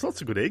egg. There's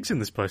lots of good eggs in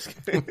this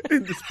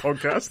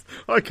podcast.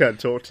 I can't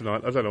talk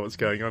tonight. I don't know what's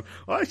going on.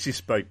 I actually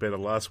spoke better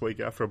last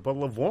week after a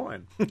bottle of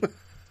wine.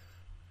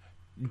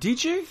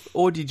 Did you?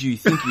 Or did you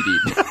think you did?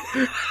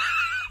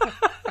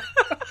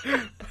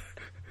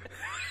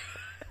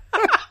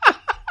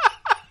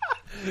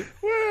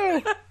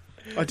 Well,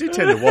 I do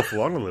tend to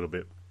waffle on a little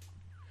bit.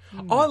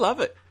 I love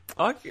it.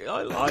 I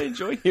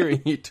enjoy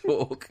hearing you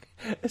talk,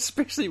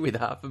 especially with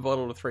half a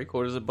bottle to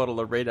 3/4 a bottle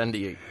of red under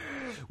you,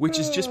 which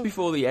is just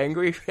before the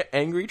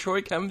angry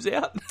Troy comes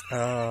out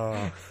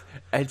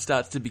and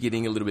starts to be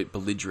getting a little bit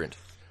belligerent.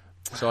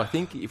 So I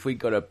think if we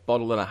got a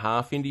bottle and a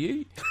half into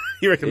you...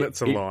 You reckon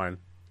that's a line?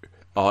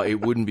 Oh,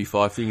 it wouldn't be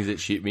 5 things that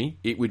shit me.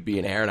 It would be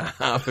an hour and a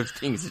half of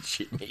things that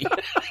shit me.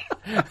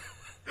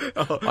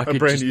 A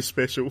brand new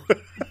special.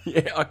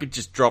 Yeah, I could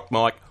just drop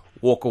mic,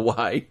 walk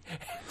away.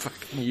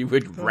 You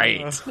would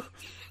rant.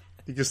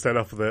 You just start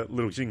off with a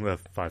little jingle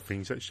of 5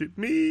 things that shit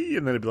me,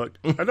 and then it'd be like,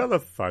 another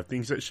 5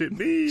 things that shit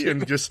me,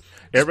 and just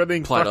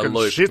everything fucking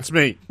shits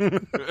me.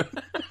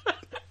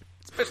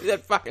 Especially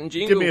that fucking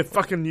jingle. Give me a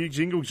fucking new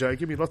jingle, Joe.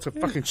 Give me lots of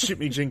fucking shit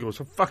me jingles.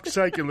 For fuck's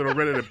sake, you little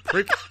redheaded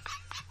prick.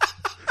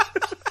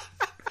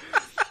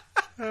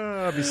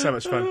 It'd be so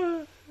much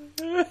fun.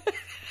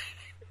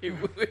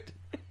 It would.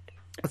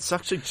 It's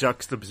such a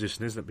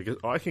juxtaposition, isn't it? Because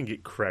I can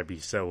get crabby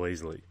so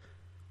easily.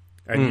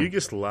 And you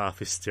just laugh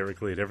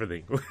hysterically at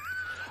everything.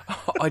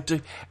 I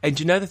do. And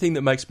do you know the thing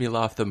that makes me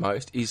laugh the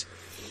most is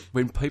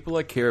when people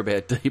I care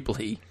about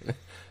deeply,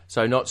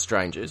 so not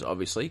strangers,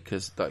 obviously,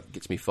 because that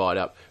gets me fired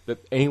up,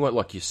 but anyone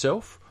like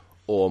yourself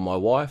or my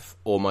wife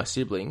or my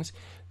siblings,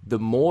 the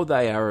more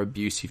they are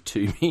abusive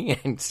to me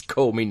and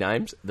call me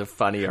names, the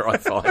funnier I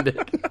find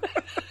it.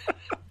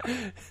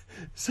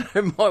 So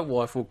my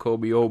wife will call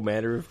me all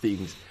manner of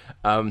things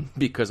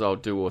because I'll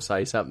do or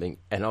say something,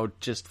 and I'll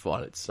just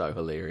find it so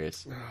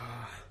hilarious.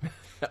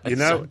 You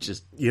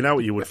know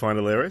what you would find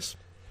hilarious?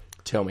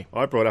 Tell me.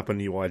 I brought up a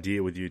new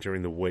idea with you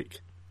during the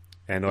week,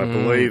 and I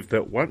believe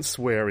that once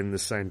we're in the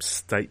same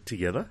state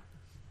together,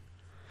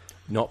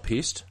 not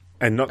pissed,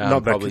 and not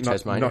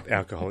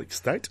alcoholic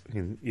state,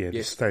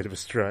 the state of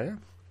Australia,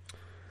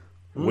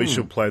 we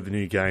shall play the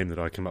new game that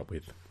I come up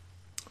with.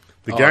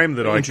 The game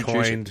that I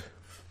coined,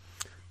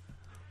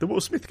 the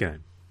Will Smith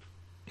game.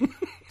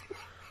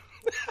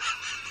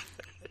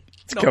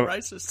 It's not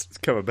racist. It's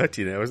coming back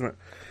to you now, isn't it?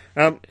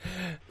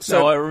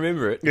 So I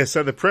remember it. Yeah,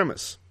 so the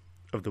premise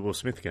of the Will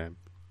Smith game.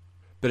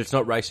 But it's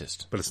not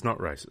racist.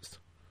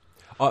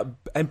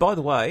 And by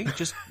the way,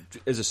 just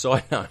as a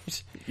side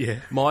note,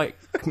 my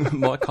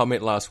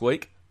comment last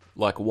week,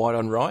 like white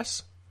on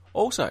rice,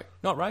 also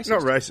not racist.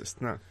 Not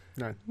racist, no.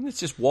 It's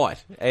just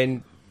white,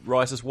 and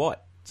rice is white.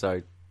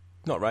 So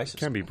Not racist.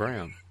 Can be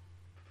brown.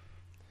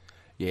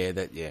 Yeah,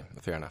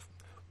 fair enough.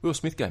 Will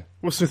Smith game.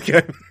 Will Smith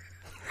game.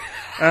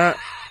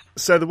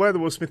 So the way the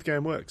Will Smith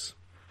game works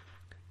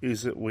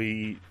is that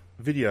we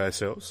video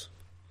ourselves,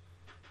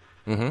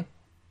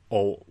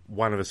 or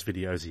one of us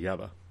videos the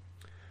other,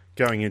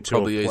 going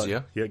into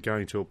easier. Yeah,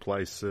 going to a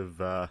place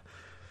of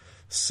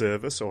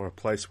service or a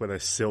place where they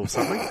sell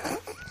something.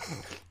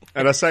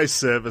 And I say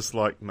service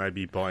like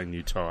maybe buying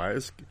new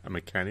tyres, a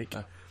mechanic.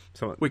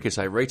 We could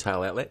say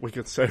retail outlet. We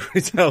could say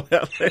retail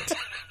outlet.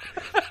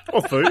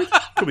 Or food.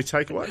 Could we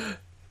take away?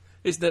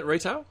 Isn't that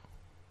retail?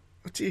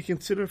 Do you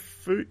consider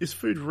food... Is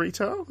food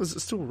retail? Is it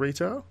still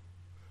retail?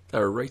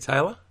 They're a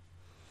retailer?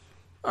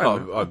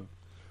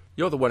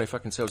 You're the one who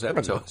fucking sells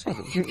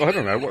advertising. I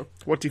don't know.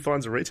 What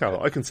defines a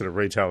retailer? I consider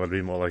retailer to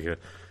be more like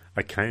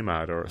a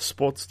Kmart or a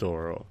sports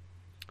store or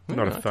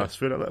not a fast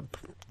food outlet.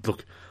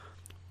 Look,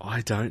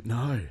 I don't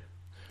know.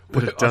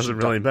 But it doesn't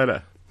really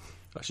matter.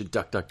 I should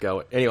duck go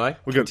it. Anyway,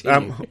 we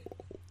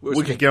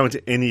could go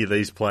into any of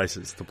these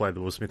places to play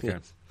the Will Smith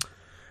game.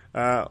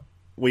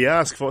 We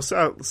ask for...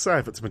 say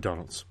if it's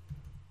McDonald's.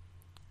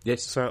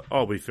 Yes. So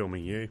I'll be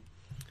filming you.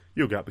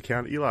 You'll go up the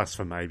counter. You'll ask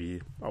for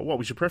maybe... what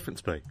would your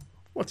preference be?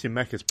 What's your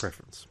Macca's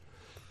preference?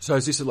 So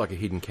is this like a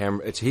hidden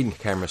camera? It's hidden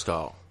camera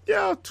style?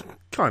 Yeah,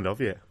 kind of,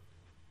 yeah.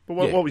 But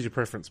what would your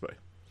preference be?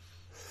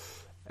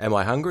 Am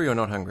I hungry or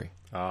not hungry?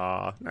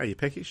 No, you're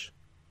peckish.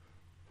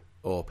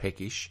 Or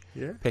peckish.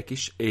 Yeah.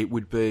 Peckish. It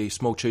would be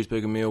small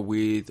cheeseburger meal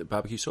with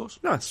barbecue sauce?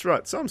 No, that's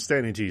right. So I'm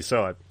standing to your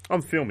side.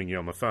 I'm filming you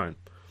on my phone.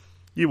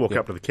 You walk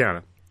up to the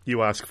counter.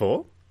 You ask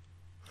for...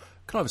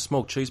 Can I have a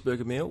small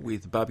cheeseburger meal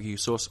with barbecue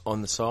sauce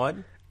on the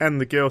side? And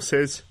the girl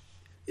says,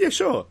 yeah,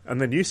 sure. And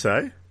then you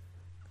say...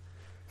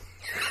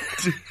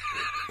 I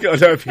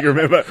don't know if you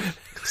remember.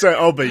 So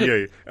I'll be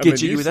you. And get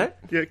jiggy with that?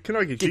 Yeah, can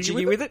I get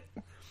jiggy with it?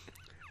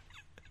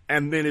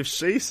 And then if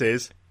she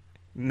says,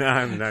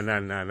 no,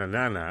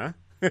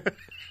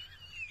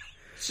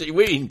 she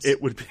wins.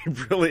 It would be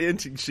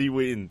brilliant and she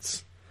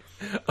wins.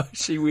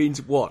 She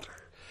wins what?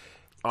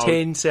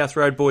 10 South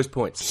Road Boys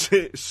points.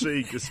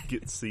 She just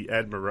gets the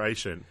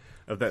admiration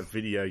of that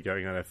video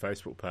going on her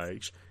Facebook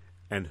page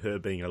and her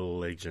being a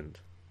legend.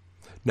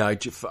 No,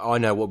 I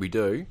know what we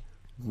do.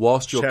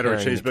 Whilst you're Shatter a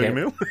cheeseburger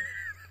meal?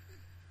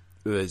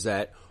 There's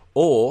that.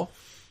 Or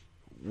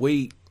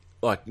we,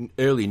 like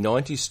early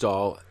 90s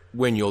style,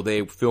 when you're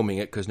there filming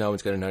it, because no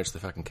one's going to notice the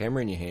fucking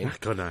camera in your hand.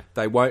 God, no.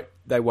 They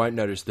won't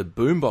notice the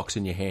boombox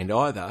in your hand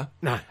either.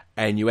 No.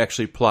 And you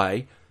actually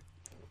play...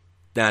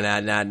 Nah,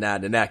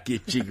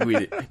 get jiggy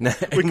with it.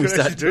 And we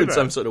start doing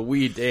some sort of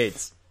weird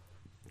dance.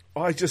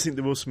 I just think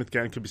the Will Smith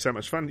game could be so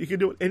much fun. You can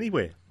do it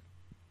anywhere.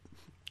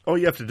 All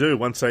you have to do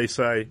once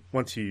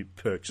you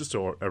purchase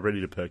or are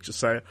ready to purchase,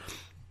 say,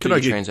 can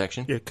I get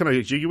transaction? Yeah, can I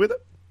get jiggy with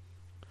it?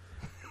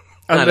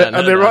 And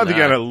they're either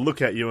going to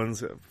look at you and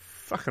say,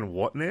 fucking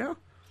what now?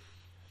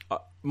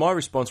 My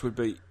response would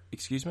be,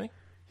 excuse me?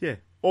 Yeah.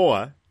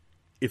 Or,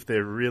 if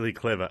they're really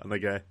clever and they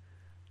go,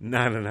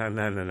 nah.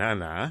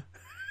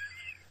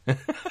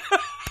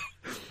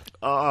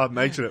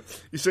 Imagine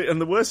it. You see, and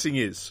the worst thing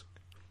is,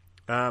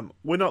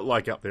 we're not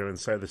like up there and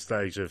say the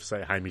stage of,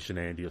 say, Hamish and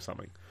Andy or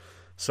something.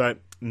 So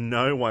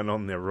no one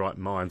on their right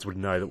minds would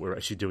know that we're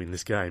actually doing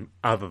this game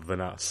other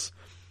than us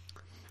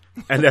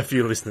and our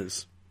few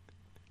listeners.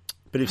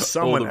 But if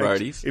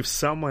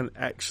someone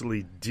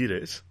actually did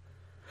it,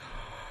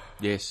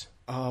 yes.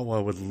 Oh, I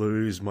would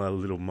lose my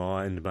little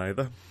mind,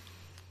 Mather.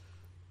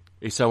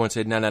 If someone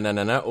said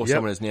no, or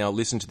someone has now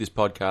listened to this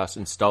podcast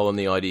and stolen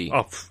the idea.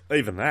 Oh,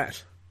 even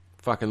that.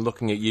 Fucking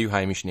looking at you,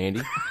 Hamish and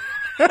Andy.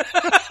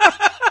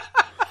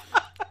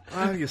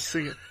 Oh, you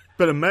see it.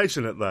 But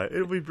imagine it, though.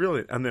 It'll be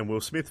brilliant. And then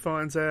Will Smith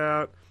finds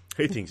out.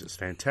 He thinks it's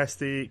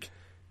fantastic.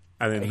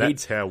 And then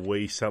that's how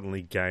we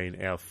suddenly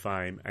gain our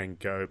fame and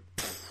go...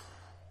 Pfft.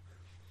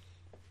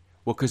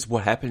 Well, because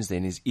what happens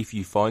then is if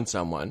you find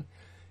someone,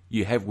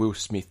 you have Will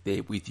Smith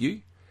there with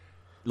you,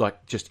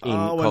 like just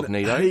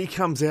incognito. And he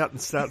comes out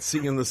and starts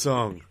singing the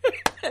song.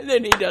 And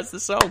then he does the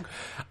song.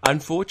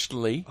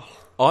 Unfortunately,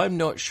 I'm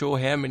not sure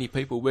how many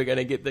people we're going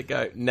to get that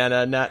go,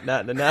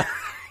 nah.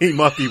 He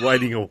might be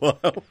waiting a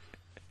while.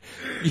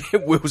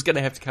 Yeah, Will's going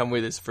to have to come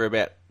with us for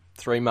about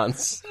 3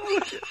 months.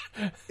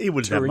 He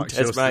wouldn't have much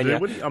else to do,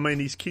 would he? I mean,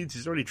 his kids,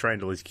 he's already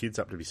trained all his kids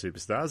up to be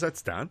superstars.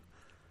 That's done.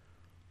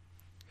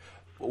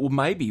 Well,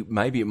 maybe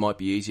it might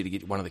be easier to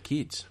get one of the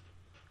kids,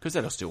 because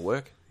that'll still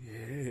work.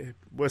 Yeah.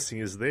 Worst thing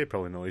is they're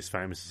probably not as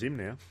famous as him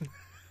now.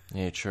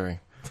 Yeah, true.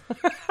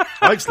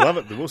 I just love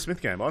it, the Will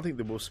Smith game. I think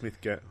the Will Smith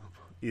game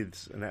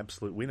is an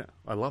absolute winner.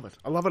 I love it.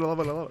 I love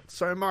it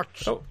so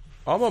much. Oh,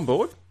 I'm on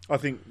board. I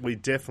think we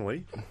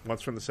definitely,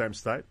 once we're in the same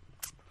state,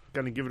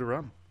 going to give it a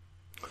run.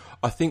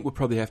 I think we'll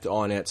probably have to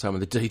iron out some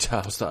of the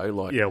details, though.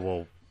 Like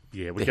we're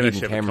going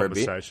to have a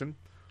conversation.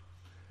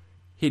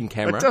 Hidden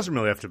camera. It doesn't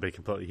really have to be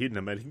completely hidden.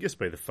 I mean, it can just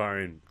be the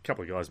phone, a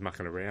couple of guys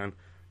mucking around,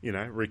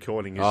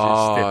 recording as you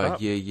step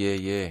up.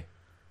 Yeah.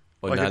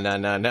 Well,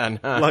 no.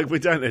 Like, we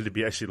don't need to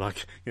be actually,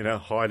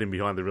 hiding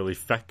behind the really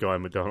fat guy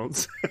at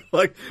McDonald's.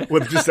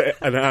 With just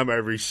an arm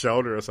over his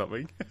shoulder or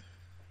something.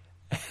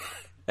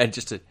 And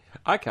just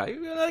okay,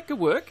 well, that could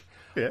work.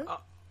 Yeah.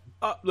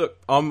 Look,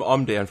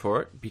 I'm down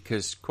for it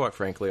because, quite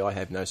frankly, I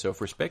have no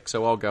self-respect,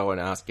 so I'll go and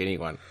ask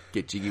anyone,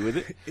 get jiggy with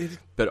it.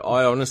 But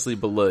I honestly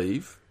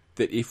believe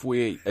that if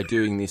we are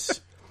doing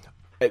this,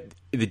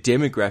 the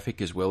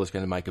demographic as well is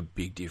going to make a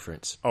big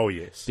difference. Oh,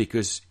 yes.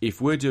 Because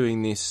if we're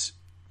doing this,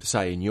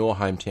 say, in your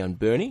hometown,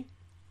 Burnie,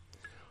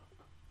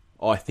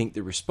 I think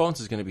the response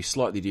is going to be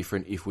slightly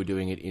different if we're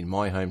doing it in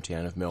my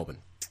hometown of Melbourne.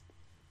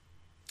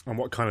 And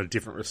what kind of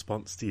different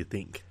response do you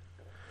think?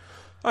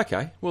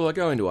 Okay, well, I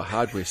go into a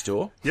hardware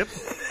store. Yep.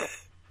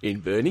 In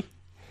Burnie.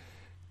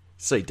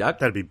 See Doug.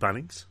 That'd be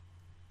Bunnings.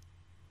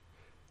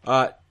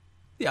 The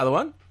other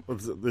one. Well,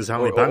 there's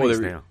only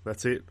Bunnings now.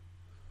 That's it.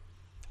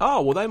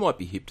 Oh, well, they might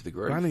be hip to the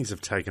group. Bunnings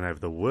have taken over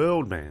the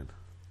world, man.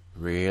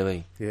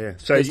 Really? Yeah.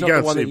 So it's you not go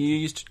the one see... that you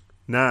used to...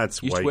 No,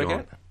 it's used way to work gone.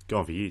 at?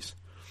 Gone for years.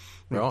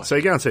 Right. So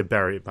you go and see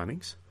Barry at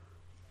Bunnings.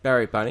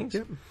 Barry at Bunnings.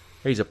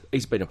 Yep.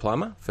 He's been a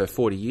plumber for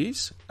 40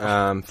 years.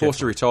 Forced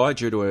to retire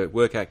due to a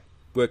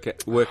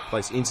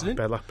workplace incident.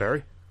 Bad luck,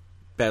 Barry.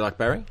 Bad luck,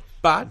 Barry.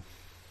 But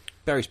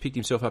Barry's picked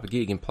himself up a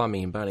gig in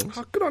plumbing in Bunnings.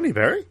 Oh, good on you,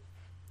 Barry.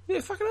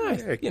 Yeah, fucking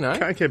oath. Yeah, you know,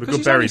 can't keep a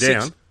good Barry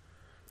down.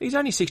 He's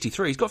only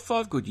 63. He's got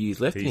 5 good years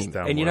left in him.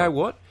 Done And you well. know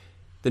what?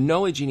 The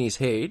knowledge in his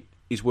head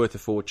is worth a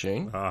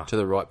fortune to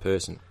the right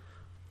person.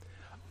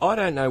 I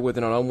don't know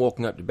whether or not I'm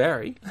walking up to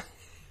Barry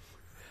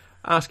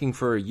asking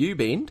for a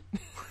U-bend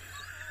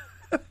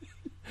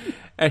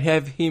and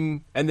have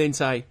him and then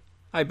say,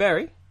 hey,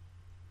 Barry,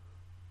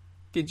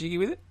 get jiggy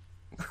with it?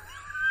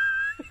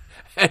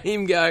 And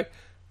him go,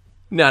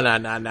 no.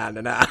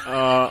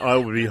 I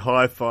would be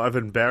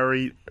high-fiving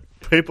Barry.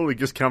 People who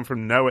just come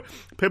from nowhere.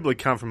 People who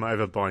come from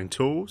over buying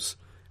tools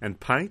and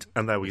paint,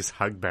 and they would just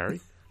hug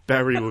Barry.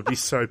 Barry would be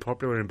so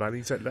popular in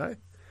Bunnings that day.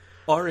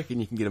 I reckon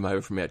you can get him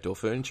over from outdoor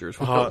furniture as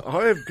well.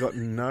 I have got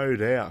no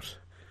doubt.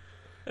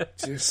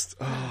 Geez,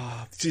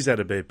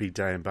 that'd be a big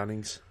day in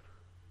Bunnings.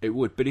 It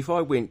would. But if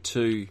I went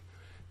to,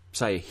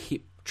 say, a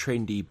hip,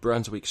 trendy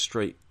Brunswick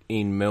Street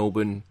in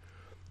Melbourne,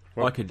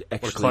 I could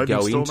actually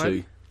go into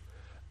maybe?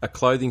 A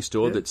clothing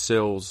store that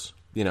sells,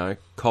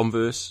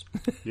 Converse,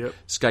 yep.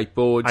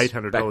 skateboards,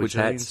 $800 backwards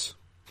jeans.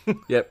 hats.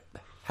 Yep.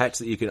 Hats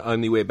that you can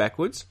only wear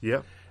backwards.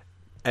 Yep.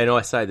 And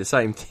I say the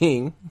same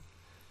thing.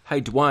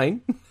 Hey,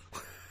 Dwayne,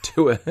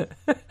 to a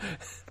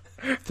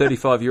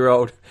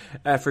 35-year-old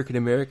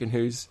African-American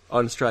who's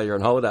on Australia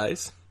on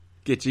holidays,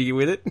 get jiggy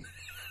with it.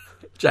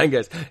 Jane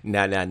goes,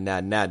 no.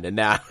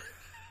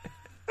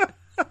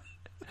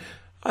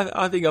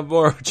 I think I'm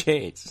more of a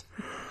chance.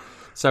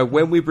 So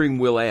when we bring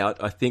Will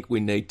out, I think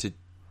we need to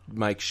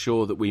make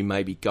sure that we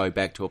maybe go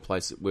back to a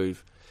place that we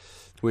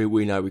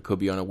know we could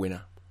be on a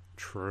winner.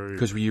 True.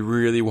 Because we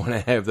really want to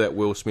have that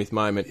Will Smith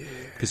moment.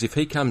 Because if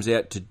he comes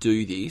out to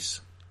do this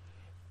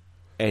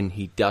and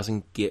he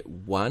doesn't get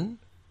one,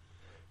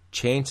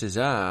 chances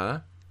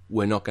are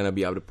we're not going to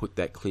be able to put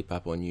that clip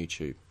up on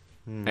YouTube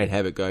and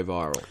have it go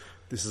viral.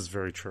 This is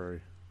very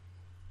true.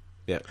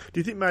 Yeah. Do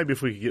you think maybe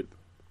if we could get,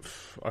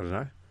 I don't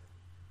know,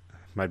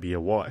 maybe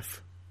your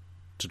wife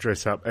to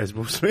dress up as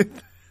Will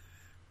Smith?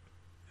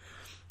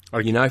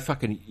 You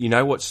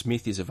know what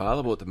Smith is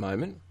available at the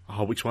moment?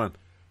 Oh, which one?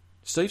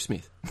 Steve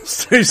Smith.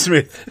 Steve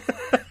Smith.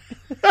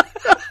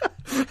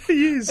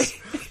 He is.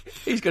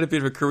 He's got a bit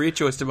of a career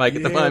choice to make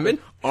at the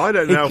moment. I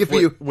don't know if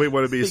we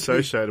want to be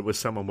associated with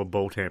someone with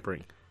ball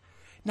tampering.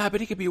 No,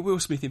 but he could be a Will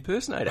Smith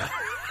impersonator.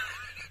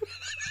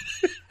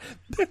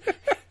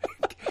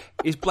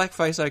 Is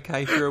blackface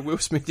okay for a Will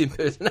Smith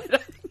impersonator?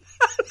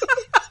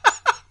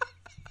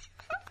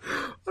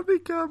 I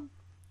think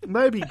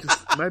maybe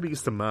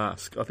just a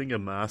mask. I think a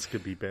mask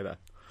could be better.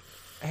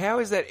 How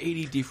is that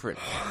any different?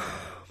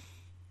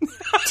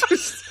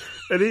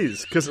 It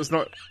is, because it's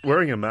not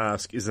wearing a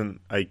mask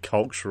isn't a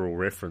cultural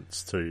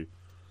reference to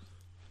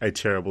a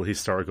terrible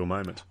historical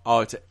moment.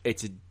 Oh,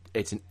 it's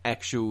an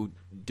actual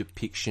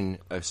depiction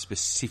of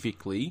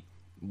specifically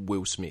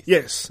Will Smith.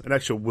 Yes, an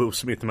actual Will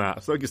Smith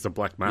mask, not just a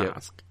black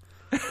mask. Yep.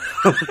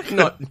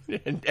 Not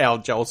Al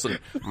Jolson.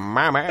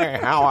 Mammy,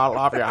 how I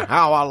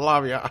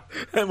love you.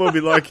 And we'll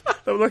be like,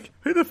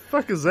 who the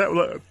fuck is that?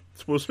 We're like,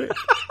 it's Will Smith.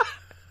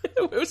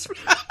 Will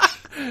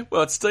Smith.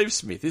 Well, it's Steve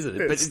Smith,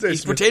 isn't it? But Steve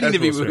he's Smith pretending to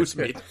be Will Will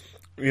Smith.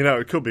 Yeah. You know,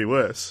 it could be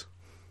worse.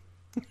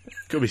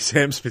 Could be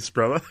Sam Smith's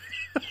brother.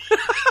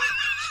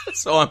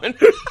 Simon.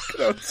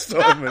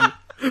 Simon.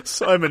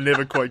 Simon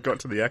never quite got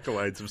to the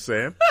accolades of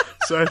Sam.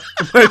 So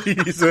maybe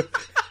he's a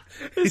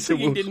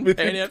Will didn't Smith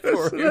pan out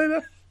for him.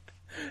 impersonator.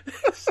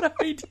 So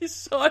he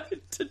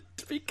decided to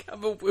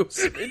become a Will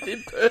Smith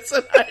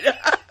impersonator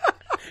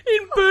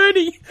in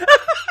Burnie.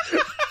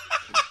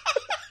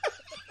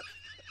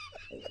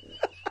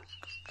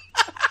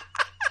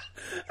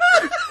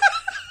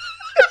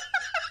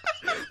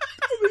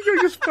 I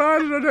just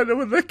farted. I don't know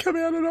whether they come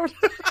out or not.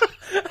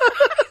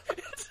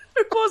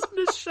 It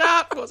wasn't as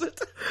sharp, was it?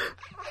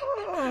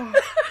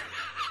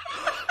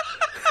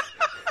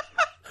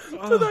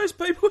 For those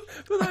people,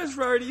 for those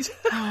roadies.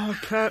 Oh,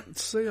 I can't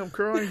see. I'm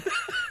crying.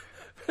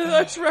 For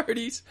those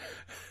roadies.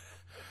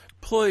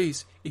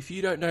 Please, if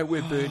you don't know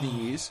where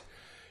Burnie is,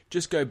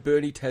 just go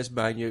Bernie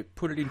Tasmania,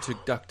 put it into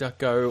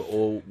DuckDuckGo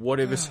or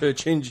whatever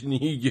search engine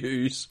you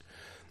use,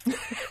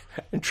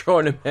 and try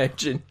and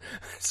imagine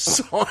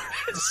Simon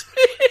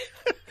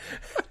Smith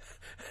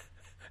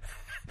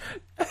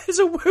as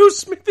a Will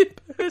Smith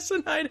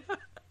impersonator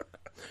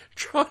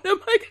trying to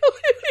make a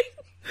living.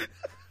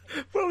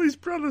 Well, his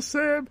brother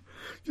Sam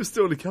just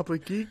doing a couple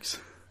of gigs.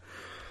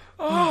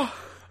 Oh,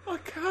 I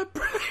can't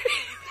breathe.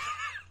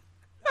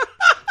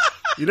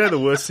 You know the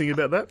worst thing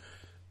about that?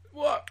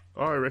 What?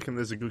 I reckon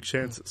there's a good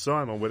chance that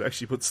Simon would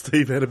actually put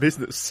Steve out of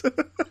business.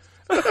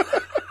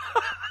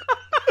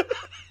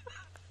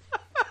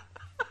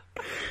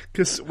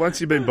 Because once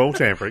you've been ball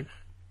tampering,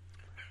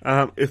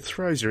 it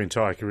throws your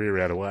entire career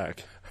out of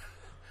whack.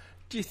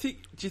 Do you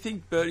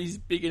think Bernie's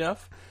big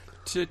enough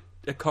to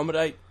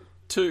accommodate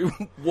two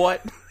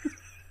white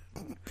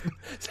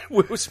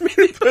Will Smith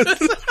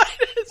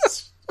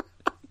impersonators?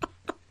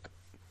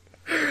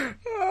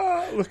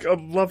 Look,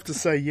 I'd love to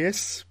say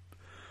yes,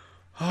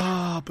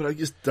 but I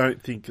just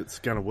don't think it's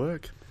going to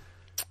work.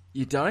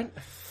 You don't?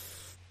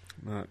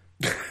 No.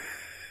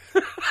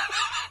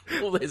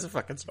 Well, there's a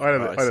fucking I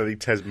surprise. don't think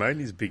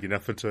Tasmania's big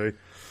enough for two.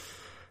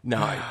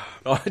 No.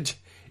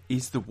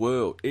 Is the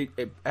world...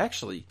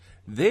 Actually,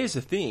 there's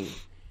a thing.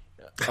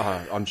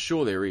 I'm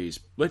sure there is.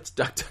 Let's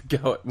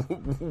go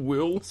at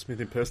Will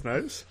Smith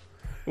impersonators?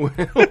 Well,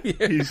 yeah,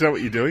 Is that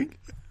what you're doing?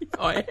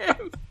 I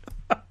am.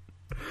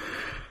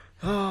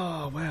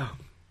 Oh, wow.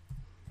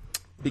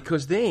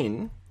 Because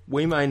then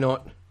we may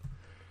not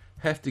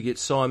have to get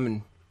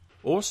Simon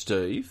or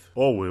Steve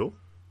Or Will.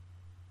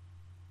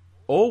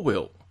 or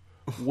Will.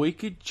 We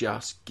could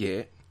just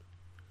get...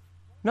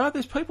 No,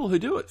 there's people who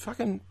do it.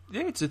 Fucking...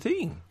 Yeah, it's a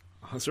thing.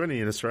 Is there any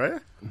in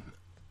Australia?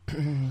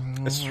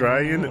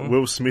 Australian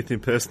Will Smith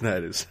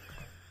impersonators.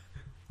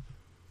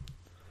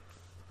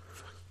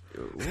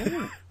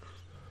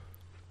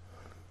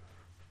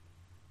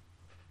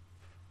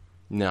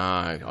 No,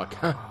 I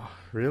can't.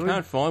 Really?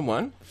 Can't find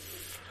one.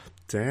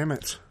 Damn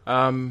it.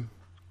 But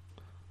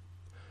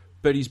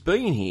he's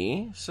been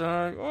here,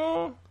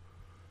 so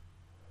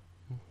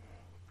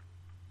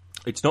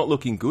it's not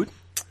looking good,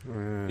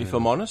 if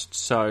I'm honest.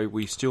 So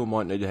we still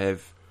might need to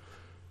have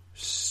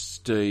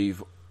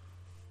Steve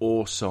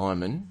or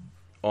Simon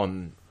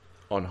on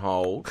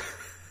hold,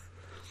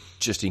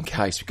 just in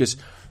case. Because,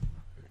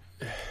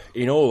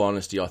 in all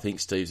honesty, I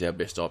think Steve's our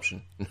best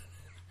option.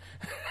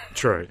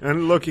 True.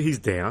 And look, he's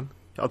down.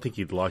 I think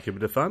he'd like a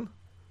bit of fun.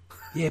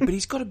 Yeah, but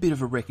he's got a bit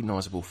of a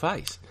recognisable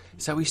face,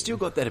 so he's still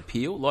got that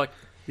appeal. Like,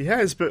 He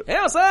has, but...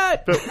 how's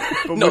that? but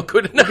Not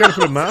good enough. We're going to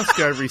put a mask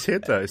over his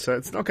head, though, so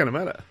it's not going to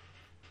matter.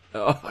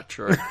 Oh,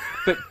 true.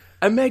 But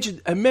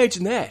imagine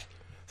that.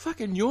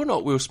 Fucking, you're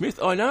not Will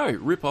Smith. I know.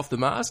 Rip off the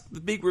mask.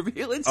 The big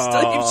reveal. It's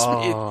Steve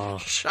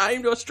Smith.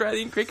 Shamed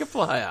Australian cricket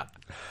player.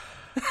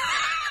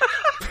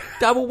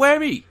 Double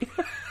whammy.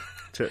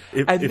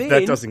 If then-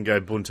 that doesn't go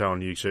bunto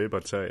on YouTube,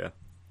 I tell you.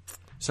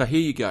 So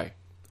here you go.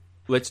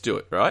 Let's do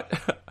it, right?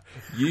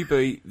 You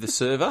be the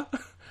server,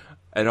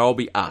 and I'll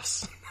be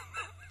us.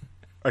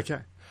 Okay.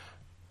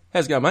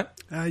 How's it going, mate?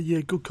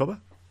 Yeah, good cobber.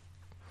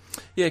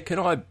 Yeah, can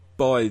I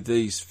buy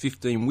these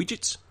 15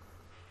 widgets?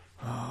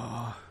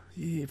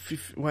 Yeah,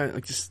 wait,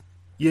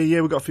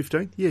 we got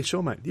 15. Yeah,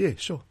 sure, mate. Yeah,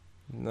 sure.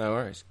 No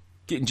worries.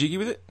 Getting jiggy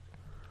with it?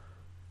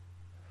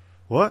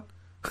 What?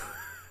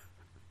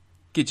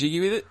 Get jiggy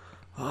with it?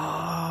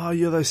 Oh,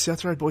 you're those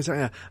South Road boys,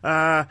 aren't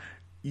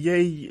you?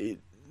 Yeah.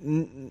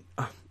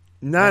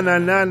 Nah.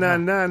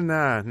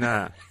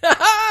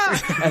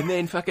 And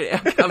then fucking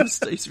out comes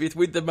Steve Smith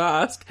with the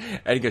mask,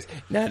 and he goes,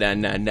 no,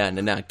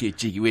 get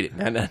jiggy with it.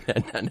 No.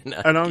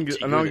 And I'm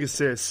just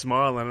there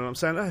smiling, and I'm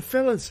saying, "Hey,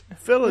 fellas,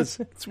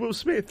 it's Will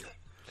Smith."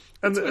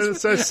 And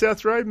it's those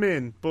South Road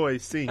men, boy,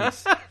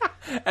 sings.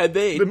 And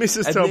then The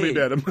missus told me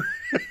about him.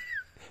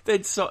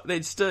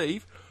 Then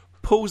Steve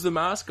pulls the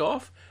mask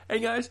off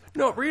and goes,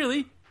 "Not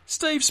really,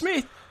 Steve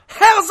Smith.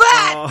 How's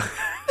that?" Oh.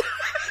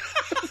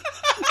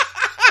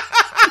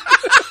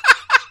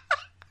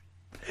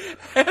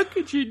 How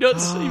could you not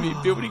see me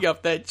building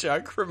up that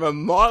joke from a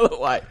mile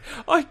away?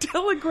 I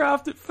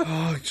telegraphed it for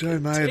Joe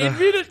Mather. 10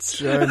 minutes.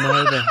 Joe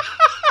Mather.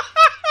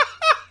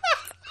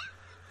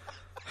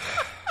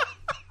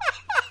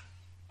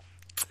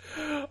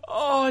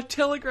 Oh, I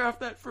telegraphed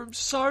that from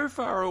so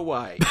far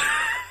away.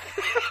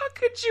 How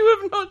could you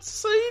have not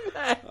seen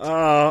that?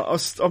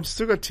 I'm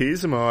still got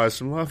tears in my eyes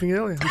from laughing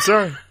earlier. I'm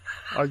sorry.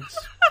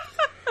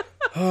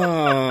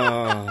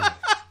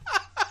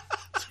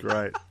 It's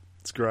great.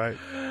 It's great.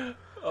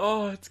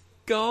 Oh, it's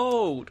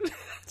gold.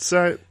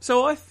 So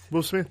So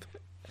Will Smith.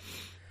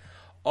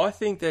 I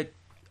think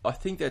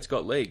that's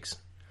got legs.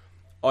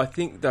 I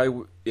think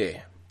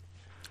yeah.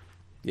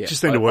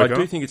 Just need to work I on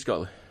do it. think it's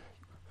got.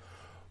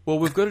 Well,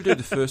 we've got to do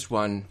the first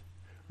one.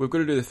 We've got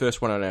to do the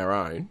first one on our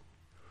own,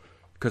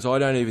 because I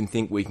don't even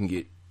think we can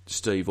get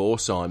Steve or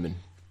Simon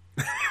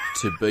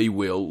to be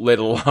Will, let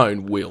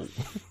alone Will.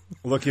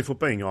 Look, if we're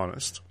being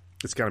honest,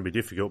 it's going to be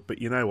difficult,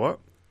 but you know what?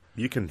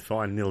 You can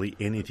find nearly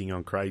anything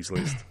on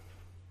Craigslist.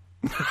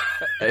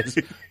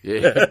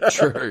 Yeah,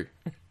 true.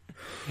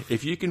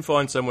 If you can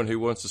find someone who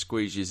wants to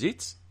squeeze your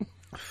zits,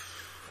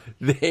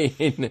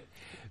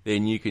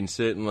 then you can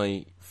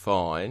certainly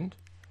find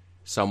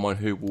someone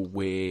who will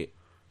wear.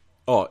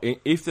 Oh,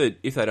 if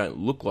they don't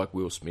look like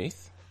Will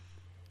Smith,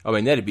 I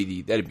mean that'd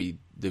be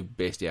the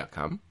best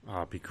outcome. Oh,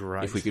 it'd be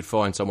great if we could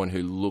find someone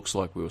who looks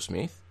like Will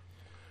Smith.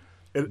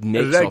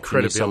 It'd add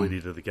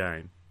credibility to the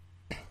game.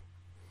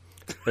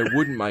 It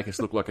wouldn't make us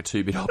look like a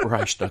 2-bit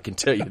operation, I can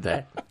tell you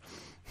that.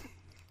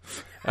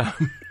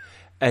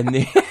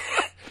 And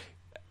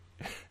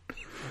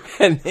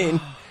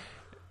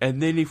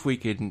then if we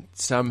can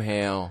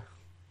somehow,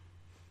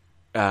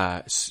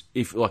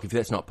 if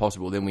that's not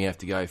possible, then we have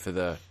to go for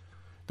the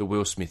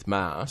Will Smith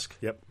mask.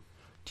 Yep.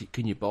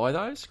 Can you buy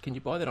those? Can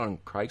you buy that on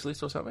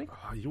Craigslist or something?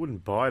 Oh, you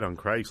wouldn't buy it on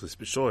Craigslist,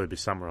 but surely it'd be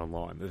somewhere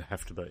online. It'd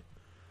have to be.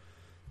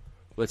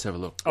 Let's have a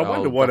look. I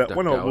wonder what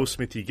Will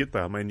Smith you get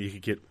though. I mean, you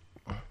could get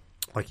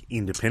like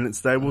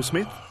Independence Day Will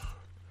Smith.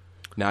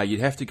 No, you'd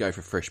have to go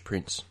for Fresh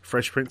Prince.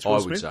 Fresh Prince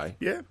Will Smith? I would say.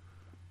 Yeah.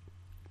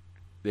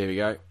 There we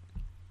go.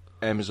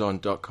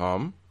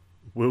 Amazon.com.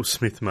 Will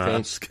Smith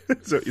mask.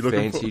 Is that what you're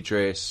looking fancy for?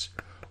 Dress.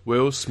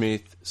 Will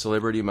Smith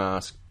celebrity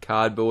mask.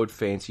 Cardboard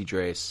fancy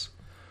dress.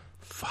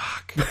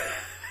 Fuck.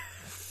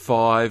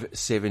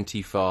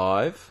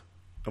 $5.75.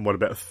 And what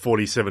about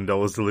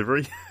 $47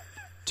 delivery?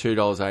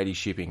 $2.80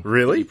 shipping.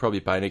 Really? You're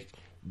probably paying.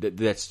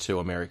 That's to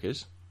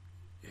Americas.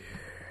 Yeah.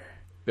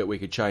 But we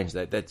could change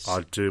that. That's.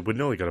 Oh, dude, we're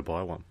nearly going to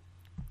buy one.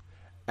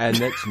 And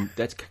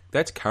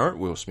that's current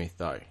Will Smith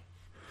though.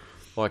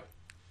 Like,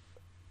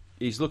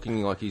 he's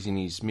looking like he's in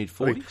his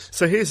mid-40s.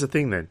 So here's the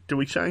thing then. Do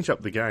we change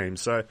up the game?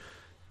 So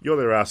you're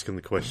there asking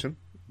the question.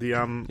 The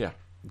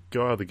guy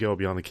or the girl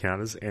behind the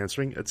counter's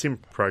answering. It's in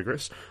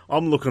progress.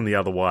 I'm looking the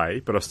other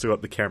way, but I've still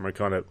got the camera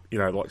kind of,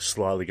 like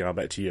slowly going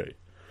back to you.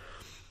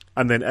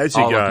 And then as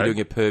you go... like you're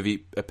doing a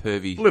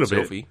pervy little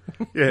selfie.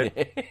 Bit.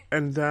 Yeah.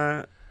 And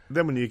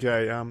then when you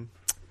go,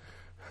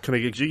 can I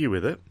get jiggy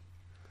with it?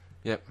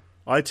 Yep.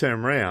 I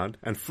turn round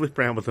and flip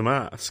round with the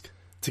mask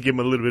to give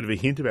them a little bit of a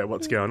hint about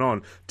what's going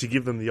on, to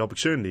give them the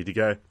opportunity to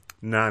go,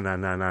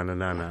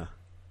 no.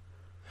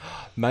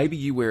 Maybe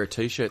you wear a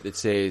T-shirt that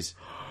says,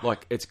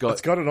 like, it's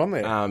got it on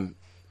there.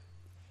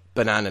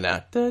 Banana na.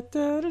 Like,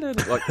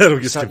 That'll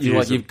get confusing.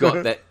 Like you've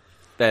got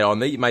that on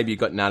there. Maybe you've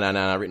got na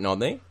written on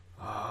there.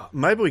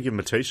 Maybe we give them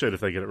a T-shirt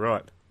if they get it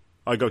right.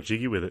 I got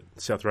jiggy with it.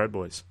 South Road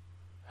Boys.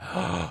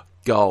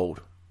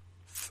 Gold.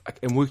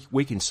 And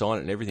we can sign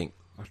it and everything.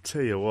 I'll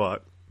tell you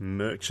what,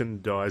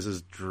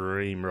 merchandiser's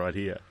dream right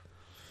here.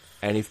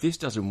 And if this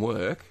doesn't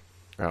work,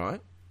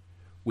 right,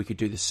 we could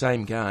do the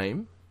same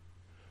game,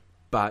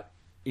 but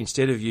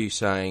instead of you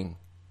saying,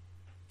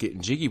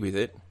 getting jiggy with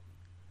it,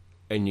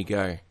 and you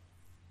go,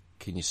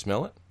 can you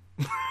smell it?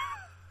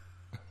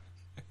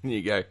 And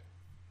you go,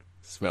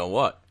 smell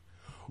what?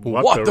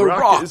 What the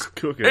rock is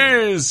cooking.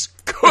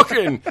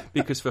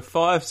 Because for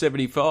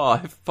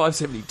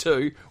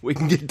 $5.72, we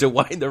can get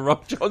Dwayne the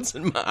Rock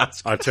Johnson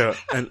mask. I tell you,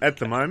 and at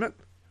the moment,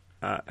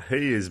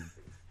 he is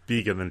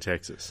bigger than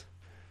Texas.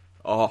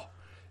 Oh,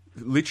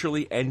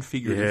 literally and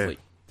figuratively.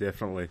 Yeah,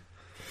 definitely.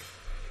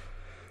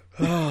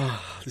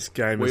 Oh, this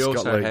game has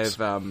got legs.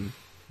 We also have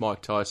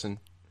Mike Tyson.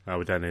 Oh,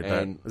 we don't need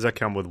that. Does that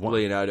come with one?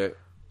 Leonardo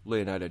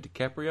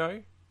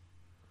DiCaprio.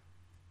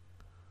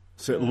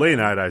 So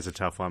Leonardo's a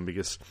tough one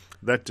because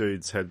that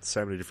dude's had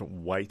so many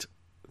different weight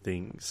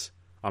things.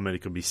 I mean,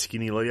 it could be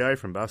skinny Leo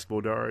from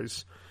Basketball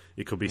Diaries.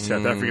 It could be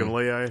South African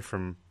Leo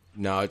from...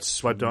 No, it's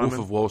Sweat Diamond.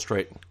 Wolf of Wall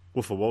Street.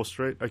 Wolf of Wall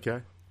Street,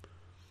 okay.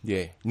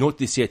 Yeah, not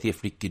the South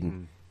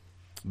African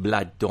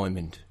Blood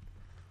Diamond.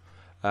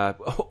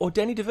 Or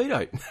Danny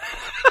DeVito.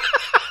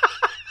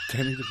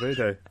 Danny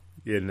DeVito.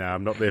 Yeah, no,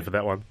 I'm not there for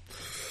that one.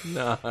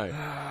 No,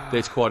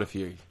 there's quite a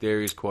few.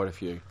 There is quite a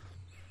few.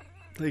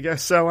 There you go.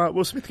 So,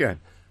 Will Smith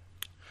game.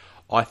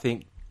 I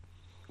think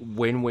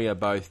when we are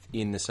both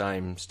in the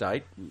same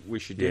state, we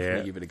should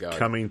definitely give it a go.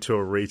 Coming to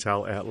a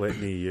retail outlet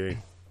near you.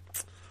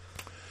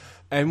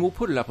 And we'll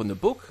put it up on the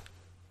book.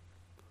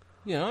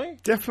 You know?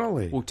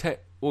 Definitely.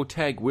 We'll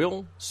tag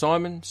Will,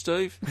 Simon,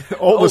 Steve.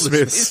 All the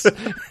Smiths.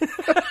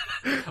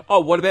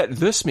 Oh, what about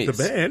the Smiths?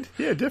 The band?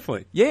 Yeah,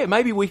 definitely. Yeah,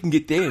 maybe we can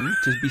get them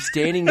to be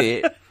standing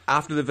there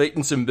after they've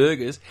eaten some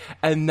burgers,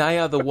 and they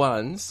are the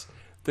ones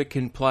that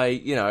can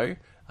play,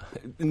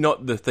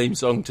 not the theme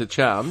song to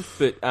Charmed,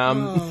 but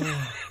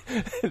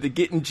the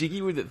Getting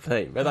Jiggy With It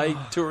theme. Are they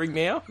touring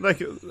now?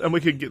 And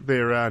we could get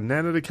their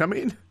Nana to come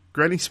in,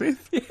 Granny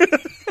Smith.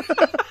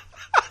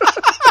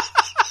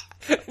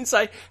 And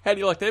say, how do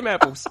you like them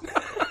apples?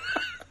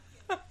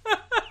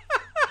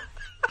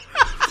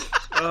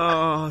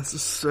 Oh, this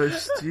is so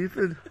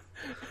stupid.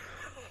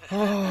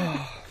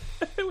 Oh.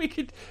 we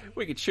could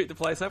shoot the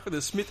place up with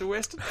a Smith &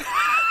 Wesson.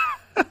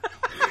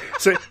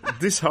 So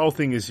this whole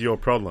thing is your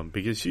problem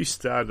because you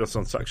started us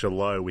on such a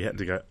low. We had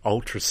to go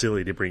ultra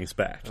silly to bring us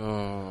back.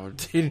 Oh,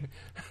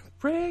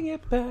 bring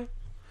it back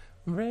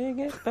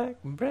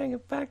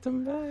to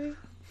me.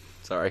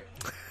 Sorry.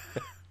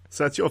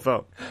 So it's your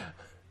fault.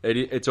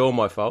 It's all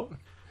my fault.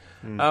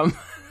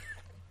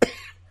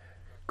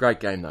 Great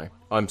game though.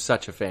 I'm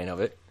such a fan of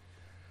it.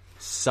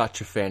 Such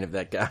a fan of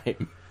that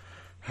game.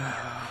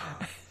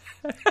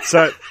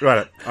 So,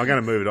 right, I'm going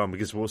to move it on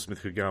because Will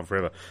Smith could go on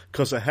forever.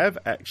 Because I have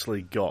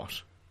actually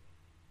got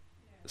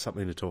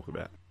something to talk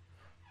about.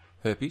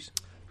 Herpes?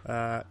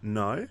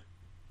 No.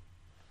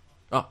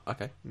 Oh,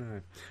 okay.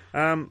 No.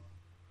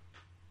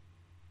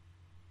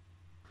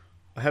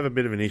 I have a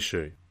bit of an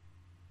issue.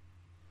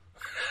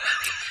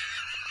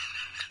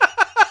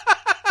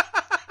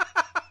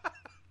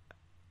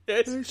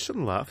 Yes. You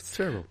shouldn't laugh. It's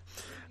terrible.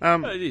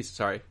 It is,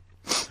 sorry.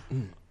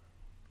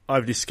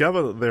 I've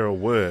discovered that there are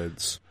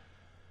words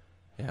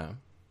Yeah.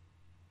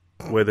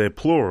 where their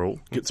plural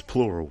gets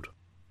pluraled.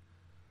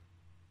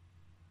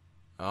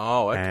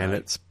 Oh, okay. And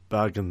it's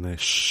bugging the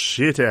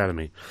shit out of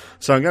me.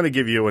 So I'm going to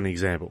give you an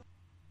example.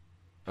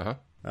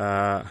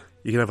 Uh-huh.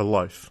 You can have a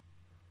loaf.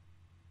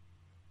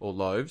 Or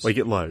loaves. Well, you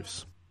get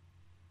loaves.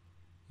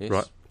 Yes.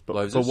 Right. But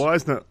Loaves. why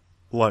isn't it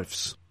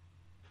loafs?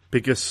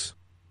 Because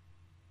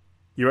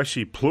you're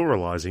actually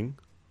pluralizing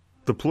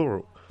the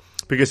plural.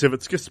 Because if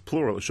it's just a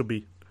plural, it should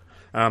be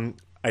a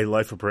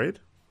loaf of bread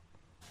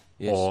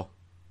Yes. or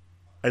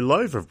a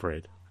loaf of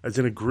bread, as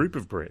in a group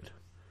of bread.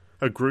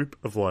 A group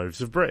of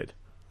loaves of bread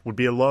would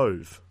be a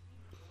loaf.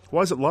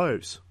 Why is it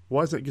loaves?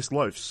 Why isn't it just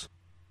loaves?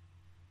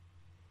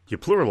 You're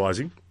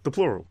pluralizing the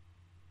plural.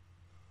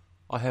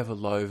 I have a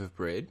loaf of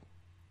bread.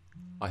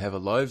 I have a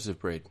loaves of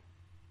bread.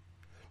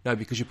 No,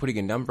 because you're putting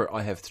a number.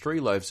 I have 3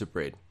 loaves of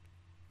bread.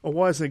 Or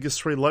why isn't it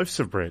just 3 loaves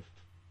of bread?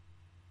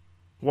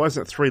 Why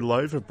isn't it 3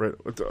 loaves of bread?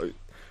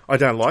 I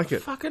don't like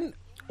it. Fucking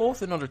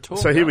author, not a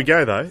talker. So here we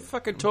go, though.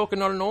 Fucking talker,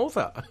 not an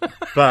author.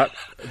 But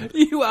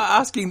You are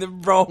asking the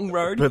wrong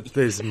road. but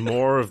there's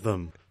more of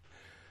them.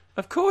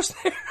 Of course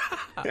there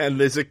are. And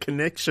there's a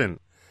connection.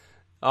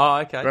 Oh,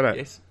 okay. Righto.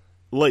 Yes.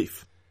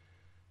 Leaf.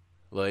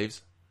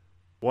 Leaves.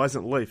 Why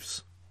isn't it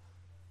leaves?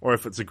 Or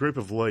if it's a group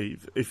of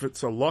leaf, if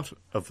it's a lot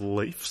of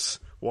leaves,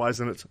 why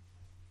isn't it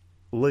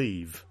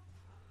leave?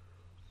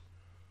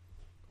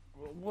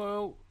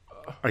 Well,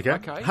 Okay.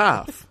 Okay.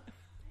 Half.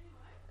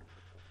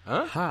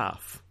 Huh?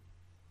 Half.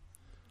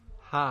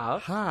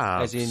 half.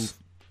 Halves.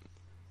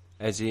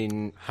 As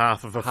in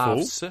Half of a full.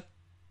 halves.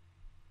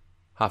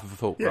 Half of a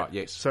full. Yeah. Right,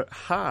 yes. So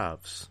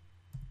halves.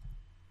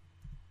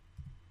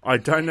 I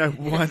don't know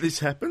why this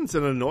happens.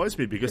 It annoys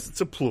me because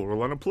it's a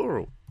plural and a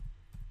plural.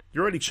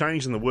 You're already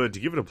changing the word to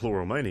give it a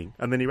plural meaning,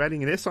 and then you're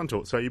adding an S onto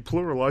it, so you're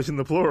pluralising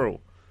the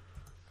plural.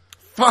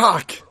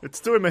 Fuck! It's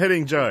doing my head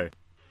in, Joe.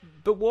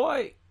 But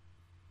why?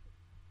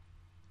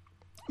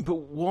 But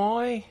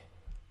why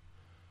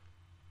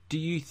do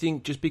you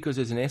think just because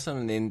there's an S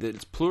on the end that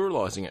it's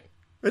pluralising it?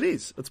 It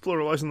is. It's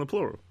pluralising the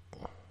plural.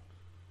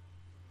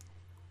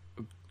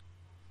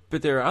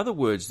 But there are other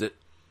words that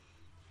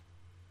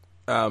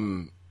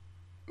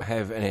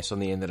have an S on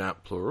the end that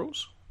aren't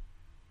plurals.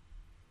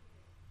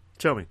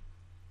 Tell me.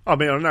 I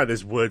mean, I know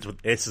there's words with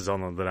S's on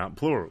them that aren't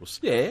plurals.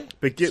 Yeah.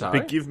 But so?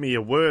 give me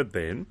a word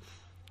then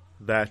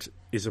that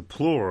is a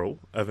plural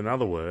of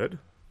another word.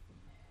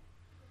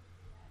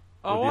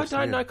 Oh, I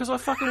don't know, because I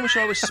fucking wish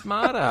I was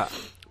smarter.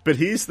 But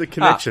here's the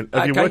connection.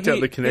 Have you worked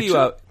out the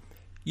connection?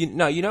 You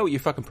know what your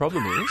fucking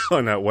problem is? I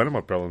know one of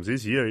my problems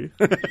is you.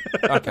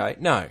 Okay,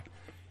 no.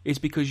 It's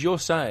because you're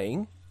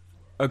saying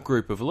a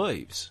group of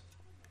leaves.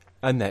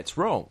 And that's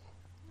wrong.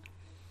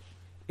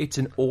 It's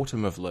an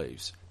autumn of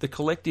leaves. The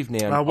collective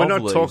noun of We're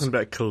not leaves. talking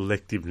about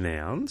collective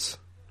nouns.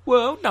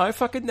 Well, no,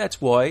 fucking that's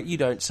why you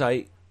don't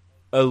say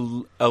a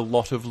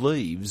lot of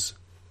leaves.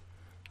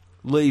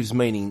 Leaves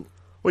meaning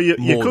Well, you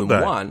more could, than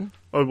though. one.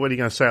 Or what are you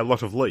going to say, a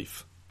lot of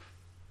leaf?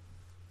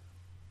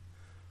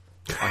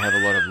 I have a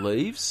lot of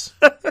leaves.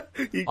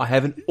 I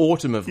have an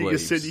autumn of You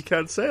leaves. just said you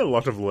can't say a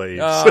lot of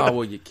leaves. Oh,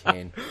 well, you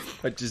can.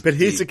 But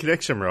here's the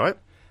connection, right?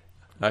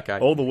 Okay.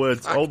 All the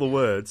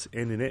words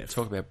end in F.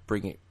 Talk about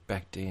bringing it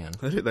back down.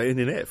 They end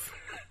in F.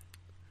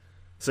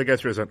 So go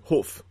through as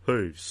hoof,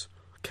 hooves,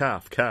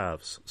 calf,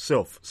 calves,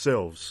 self,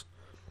 selves,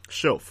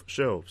 shelf,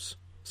 shelves,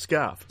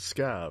 scarf,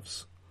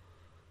 scarves.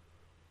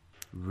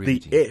 Really?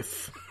 The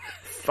F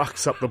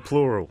fucks up the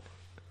plural.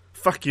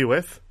 Fuck you,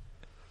 F.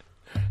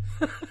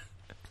 There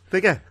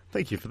you go.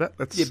 Thank you for that.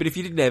 Yeah, but if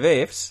you didn't have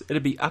Fs,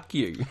 it'd be uck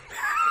you.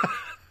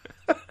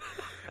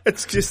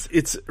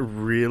 It's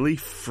really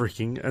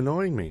freaking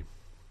annoying me.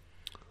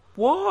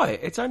 Why?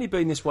 It's only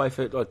been this way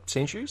for like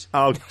centuries.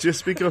 Oh,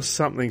 just because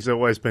something's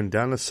always been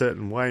done a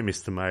certain way,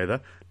 Mr.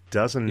 Mather,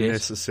 doesn't Yes.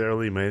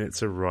 necessarily mean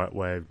it's a right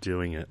way of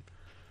doing it.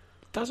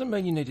 Doesn't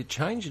mean you need to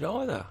change it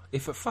either.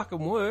 If it fucking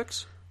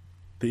works.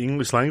 The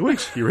English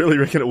language? You really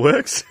reckon it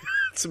works?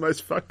 It's the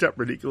most fucked up,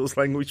 ridiculous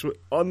language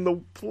on the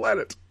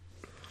planet.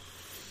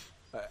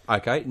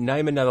 Okay,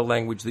 name another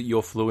language that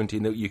you're fluent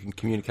in that you can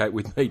communicate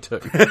with me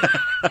too.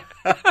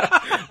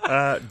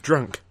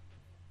 Drunk.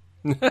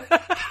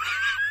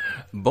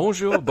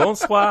 Bonjour,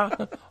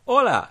 bonsoir,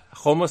 hola,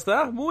 ¿cómo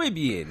está? Muy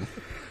bien.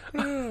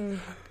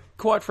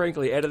 Quite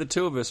frankly, out of the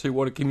two of us who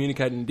want to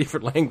communicate in a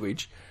different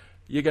language,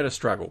 you're going to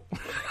struggle.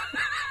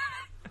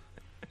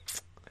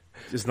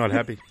 Just not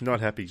happy. Not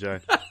happy, Joe.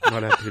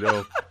 Not happy at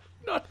all.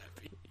 Not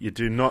happy. You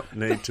do not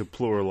need to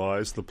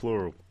pluralise the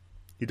plural.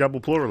 You're double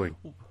pluraling.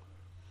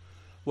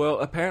 Well,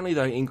 apparently,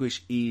 though,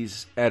 English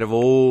is, out of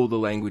all the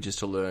languages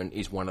to learn,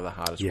 is one of the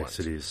hardest ones. Yes,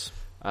 it is.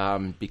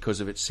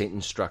 Because of its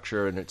sentence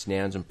structure and its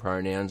nouns and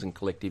pronouns and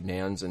collective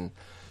nouns and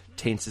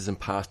tenses and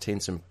past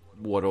tense and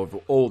whatever,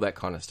 all that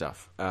kind of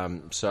stuff.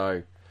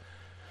 So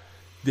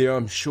there,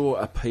 I'm sure,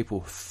 are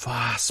people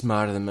far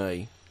smarter than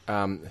me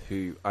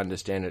who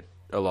understand it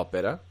a lot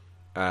better.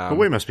 But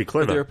we must be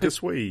clever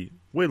because we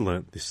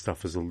learnt this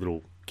stuff as a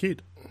little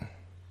kid.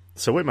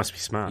 So we must be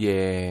smart.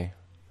 Yeah.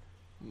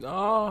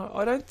 No,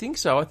 I don't think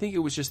so. I think it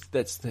was just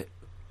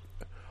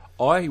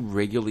I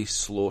regularly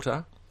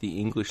slaughter the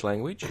English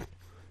language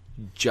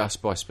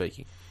just by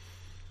speaking.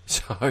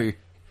 So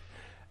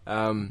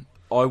I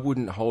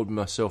wouldn't hold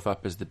myself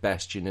up as the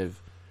bastion of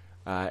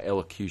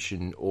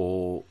elocution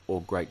or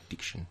great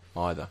diction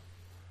either.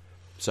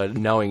 So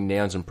knowing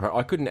nouns and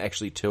I couldn't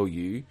actually tell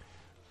you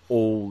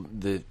all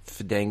the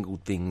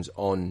fandangled things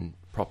on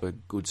proper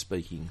good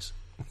speakings.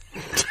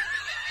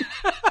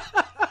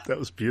 That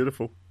was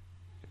beautiful.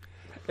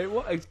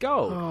 It's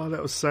gold. Oh,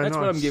 that was so That's nice.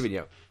 what I'm giving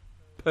you.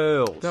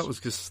 Pearls.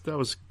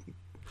 It's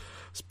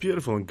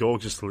beautiful and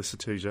gorgeous to listen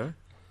to, Joe.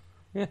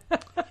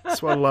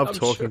 That's why I love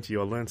talking to you.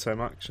 I learn so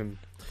much, and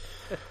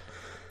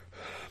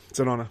it's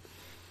an honour.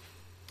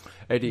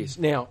 It is.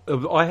 Now,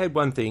 I had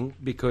one thing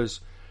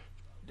because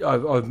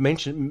I've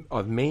meant, sorry,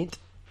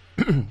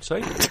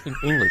 in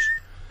English,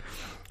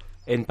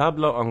 en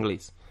Pablo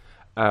Anglais.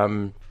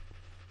 I've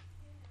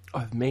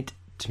meant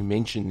to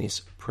mention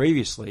this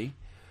previously.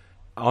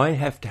 I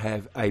have to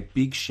have a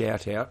big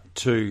shout out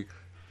to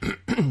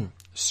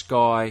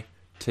Sky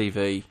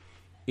TV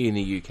in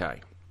the UK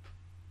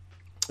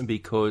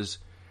because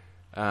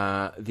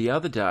the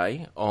other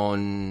day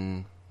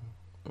on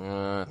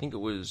I think it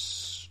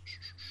was,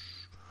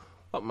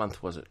 what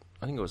month was it?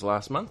 I think it was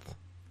last month,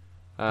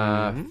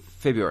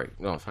 February.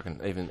 No,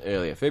 fucking even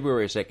earlier,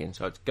 February 2nd.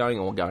 So it's going.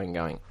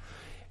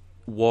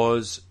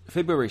 Was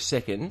February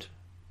 2nd?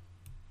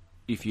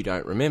 If you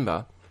don't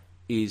remember,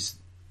 is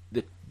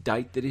the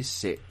date that is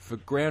set for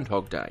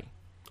Groundhog Day.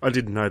 I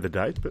didn't know the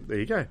date, but there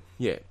you go.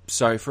 Yeah.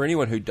 So for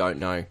anyone who don't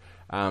know,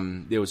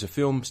 there was a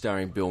film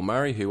starring Bill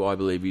Murray, who I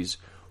believe is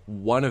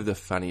one of the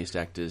funniest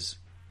actors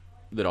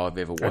that I've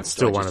ever watched. It's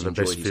still one of the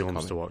best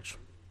films to watch.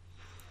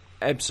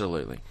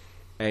 Absolutely.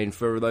 And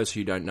for those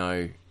who don't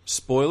know,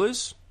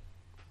 spoilers,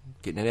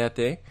 getting it out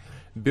there,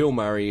 Bill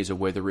Murray is a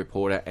weather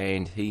reporter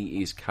and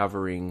he is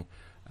covering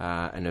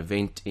an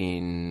event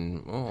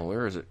in,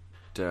 where is it?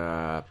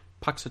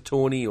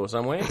 Puxatawney or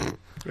somewhere.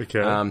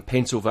 Okay.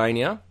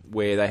 Pennsylvania,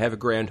 where they have a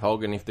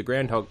groundhog, and if the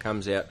groundhog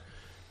comes out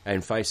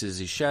and faces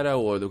his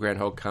shadow, or the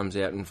groundhog comes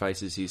out and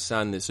faces his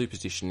sun, the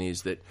superstition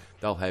is that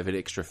they'll have an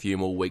extra few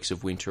more weeks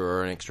of winter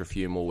or an extra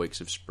few more weeks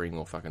of spring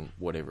or fucking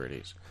whatever it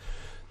is.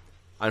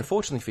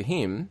 Unfortunately for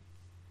him,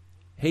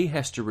 he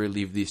has to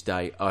relive this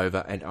day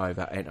over and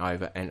over and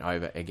over and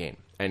over again,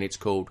 and it's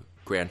called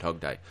Groundhog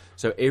Day.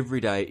 So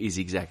every day is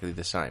exactly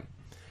the same.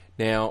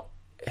 Now,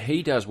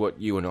 he does what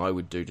you and I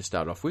would do to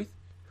start off with,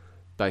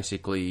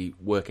 basically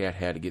work out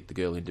how to get the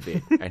girl into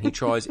bed, and he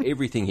tries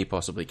everything he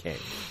possibly can.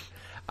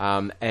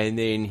 And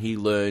then he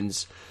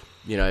learns,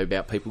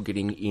 about people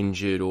getting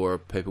injured or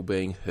people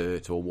being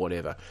hurt or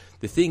whatever.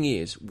 The thing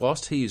is,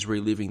 whilst he is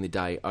reliving the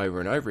day over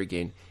and over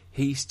again,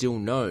 he still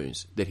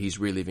knows that he's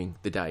reliving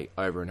the day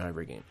over and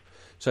over again.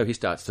 So he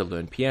starts to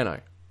learn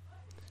piano.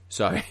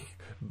 So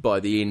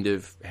by the end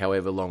of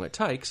however long it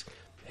takes,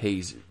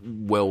 he's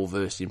well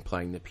versed in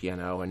playing the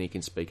piano and he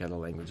can speak other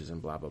languages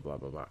and blah, blah, blah,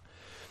 blah, blah.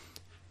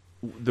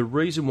 The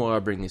reason why I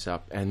bring this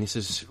up, and this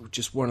is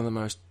just one of the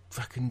most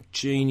fucking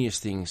genius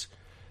things,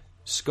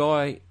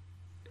 Sky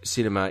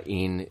Cinema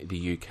in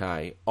the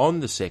UK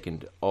on the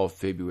 2nd of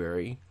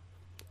February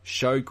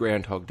showed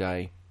Groundhog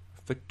Day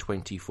for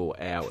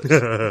 24 hours.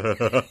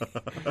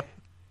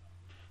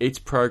 Its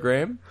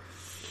program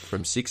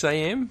from 6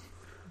 a.m.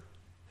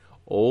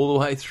 all the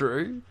way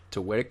through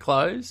to when it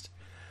closed.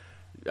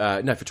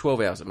 No, for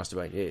 12 hours it must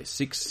have been. Yeah,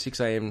 6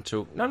 a.m.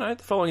 till... No,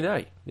 the following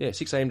day. Yeah,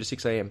 6 a.m. to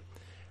 6 a.m.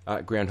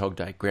 Groundhog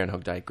Day,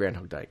 Groundhog Day,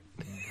 Groundhog Day.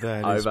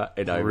 That over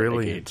and over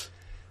brilliant. Again.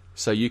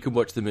 So you can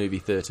watch the movie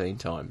 13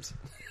 times.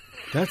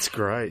 That's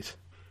great.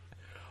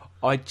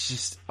 I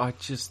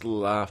just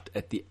laughed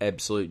at the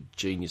absolute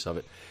genius of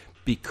it,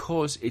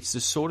 because it's the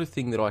sort of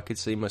thing that I could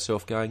see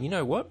myself going, you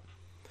know what?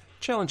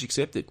 Challenge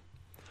accepted.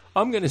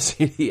 I'm going to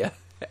sit here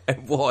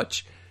and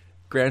watch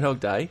Groundhog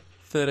Day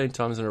 13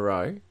 times in a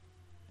row,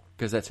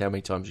 because that's how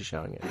many times you're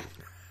showing it.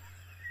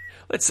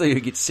 Let's see who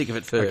gets sick of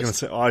it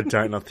first. I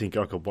don't think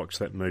I could watch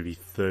that movie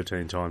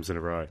 13 times in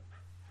a row.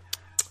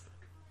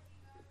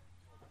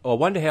 I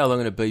wonder how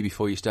long it'd be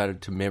before you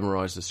started to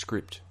memorise the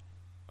script.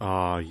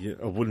 Oh, yeah,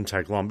 it wouldn't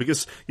take long,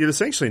 because you'd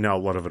essentially know a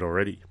lot of it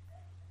already.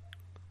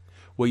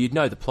 Well, you'd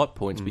know the plot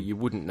points, but you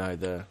wouldn't know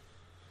the...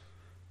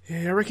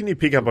 Yeah, I reckon you'd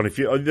pick up on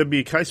there'd be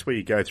a case where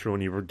you go through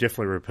and you would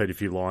definitely repeat a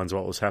few lines of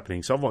what was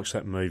happening. So I've watched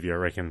that movie, I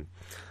reckon,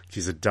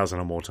 a dozen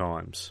or more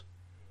times.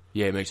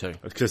 Yeah, me too.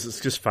 Because it's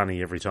just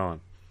funny every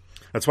time.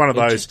 It's one of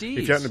those, if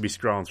you happen to be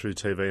scrolling through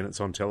TV and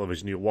it's on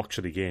television, you watch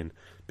it again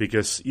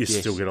because you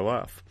still get a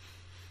laugh.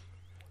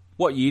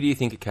 What year do you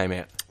think it came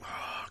out?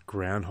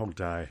 Groundhog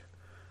Day.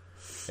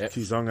 Yep.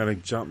 Geez, I'm going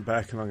to jump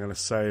back and I'm going to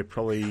say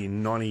probably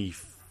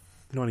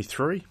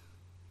 93.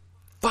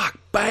 Fuck,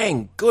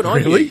 bang, good on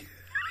Really? you.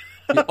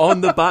 You're on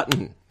the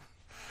button.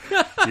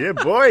 Yeah,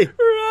 boy.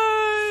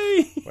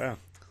 Hooray! Wow.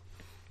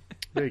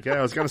 There you go.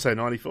 I was going to say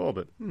 94,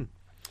 but No,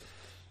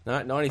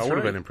 93. I would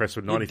have been impressed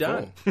with You're 94.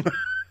 done.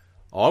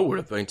 I would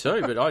have been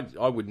too, but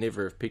I would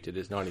never have picked it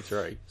as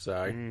 93.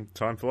 So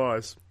Time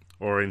flies.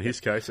 Or in his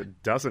case,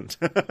 it doesn't.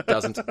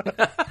 doesn't.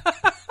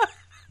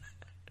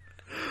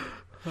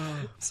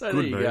 So there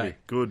Good you movie. go.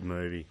 Good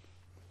movie.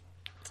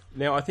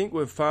 Now I think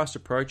we're fast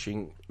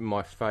approaching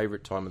my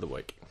favourite time of the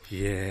week.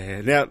 Yeah.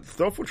 Now,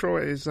 Thoughtful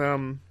Troy is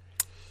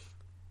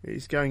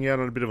he's going out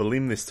on a bit of a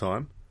limb this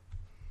time.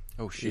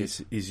 Oh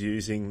shit! He's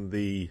using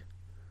the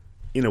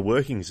inner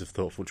workings of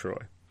Thoughtful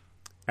Troy,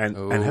 and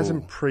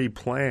hasn't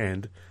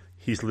pre-planned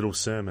his little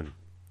sermon.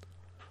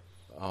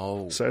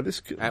 Oh, So this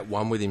could, at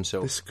one with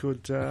himself, this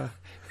could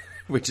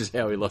which is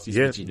how he lost his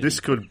yeah, virginity. this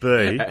could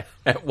be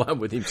At one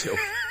with himself.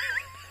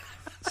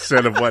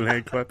 set of one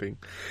hand clapping.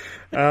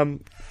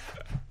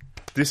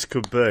 This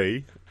could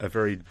be a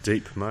very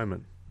deep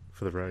moment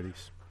for the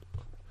roadies.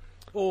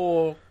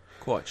 Or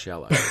quite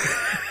shallow.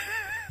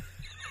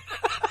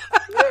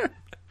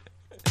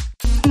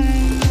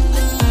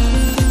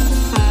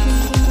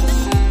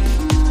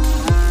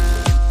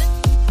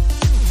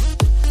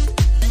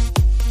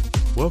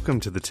 Welcome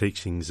to the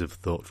teachings of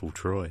Thoughtful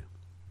Troy.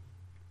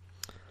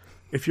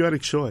 If you had a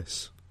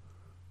choice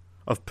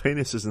of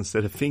penises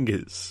instead of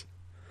fingers,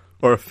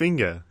 or a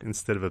finger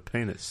instead of a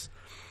penis,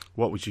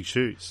 what would you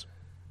choose?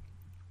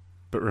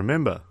 But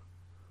remember,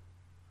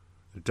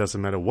 it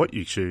doesn't matter what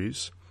you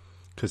choose,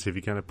 because if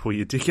you're going to pull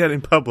your dick out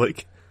in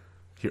public,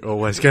 you're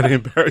always going to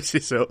embarrass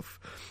yourself,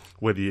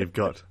 whether you've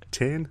got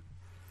 10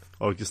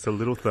 or just a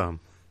little thumb.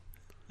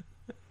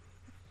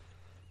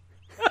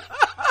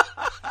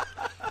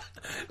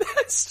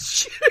 That's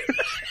stupid.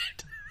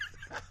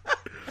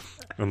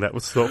 And that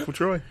was Thoughtful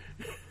Troy.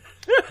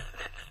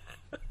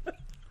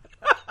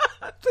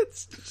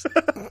 That's just...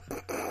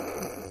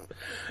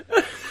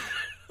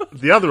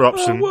 The other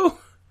option well,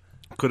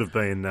 could have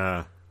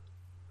been,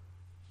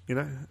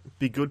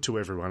 be good to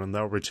everyone and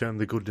they'll return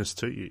the goodness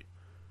to you.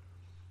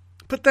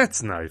 But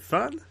that's no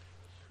fun.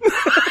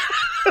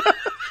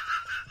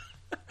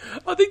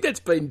 I think that's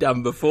been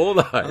done before,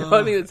 though.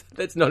 I think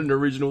that's not an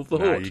original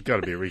thought. No, you've got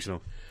to be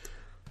original.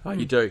 Oh,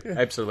 you do,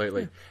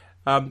 absolutely.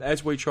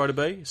 As we try to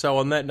be. So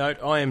on that note,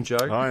 I am Joe.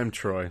 I am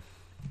Troy.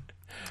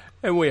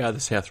 And we are the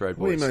South Road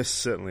Boys. We most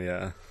certainly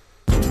are.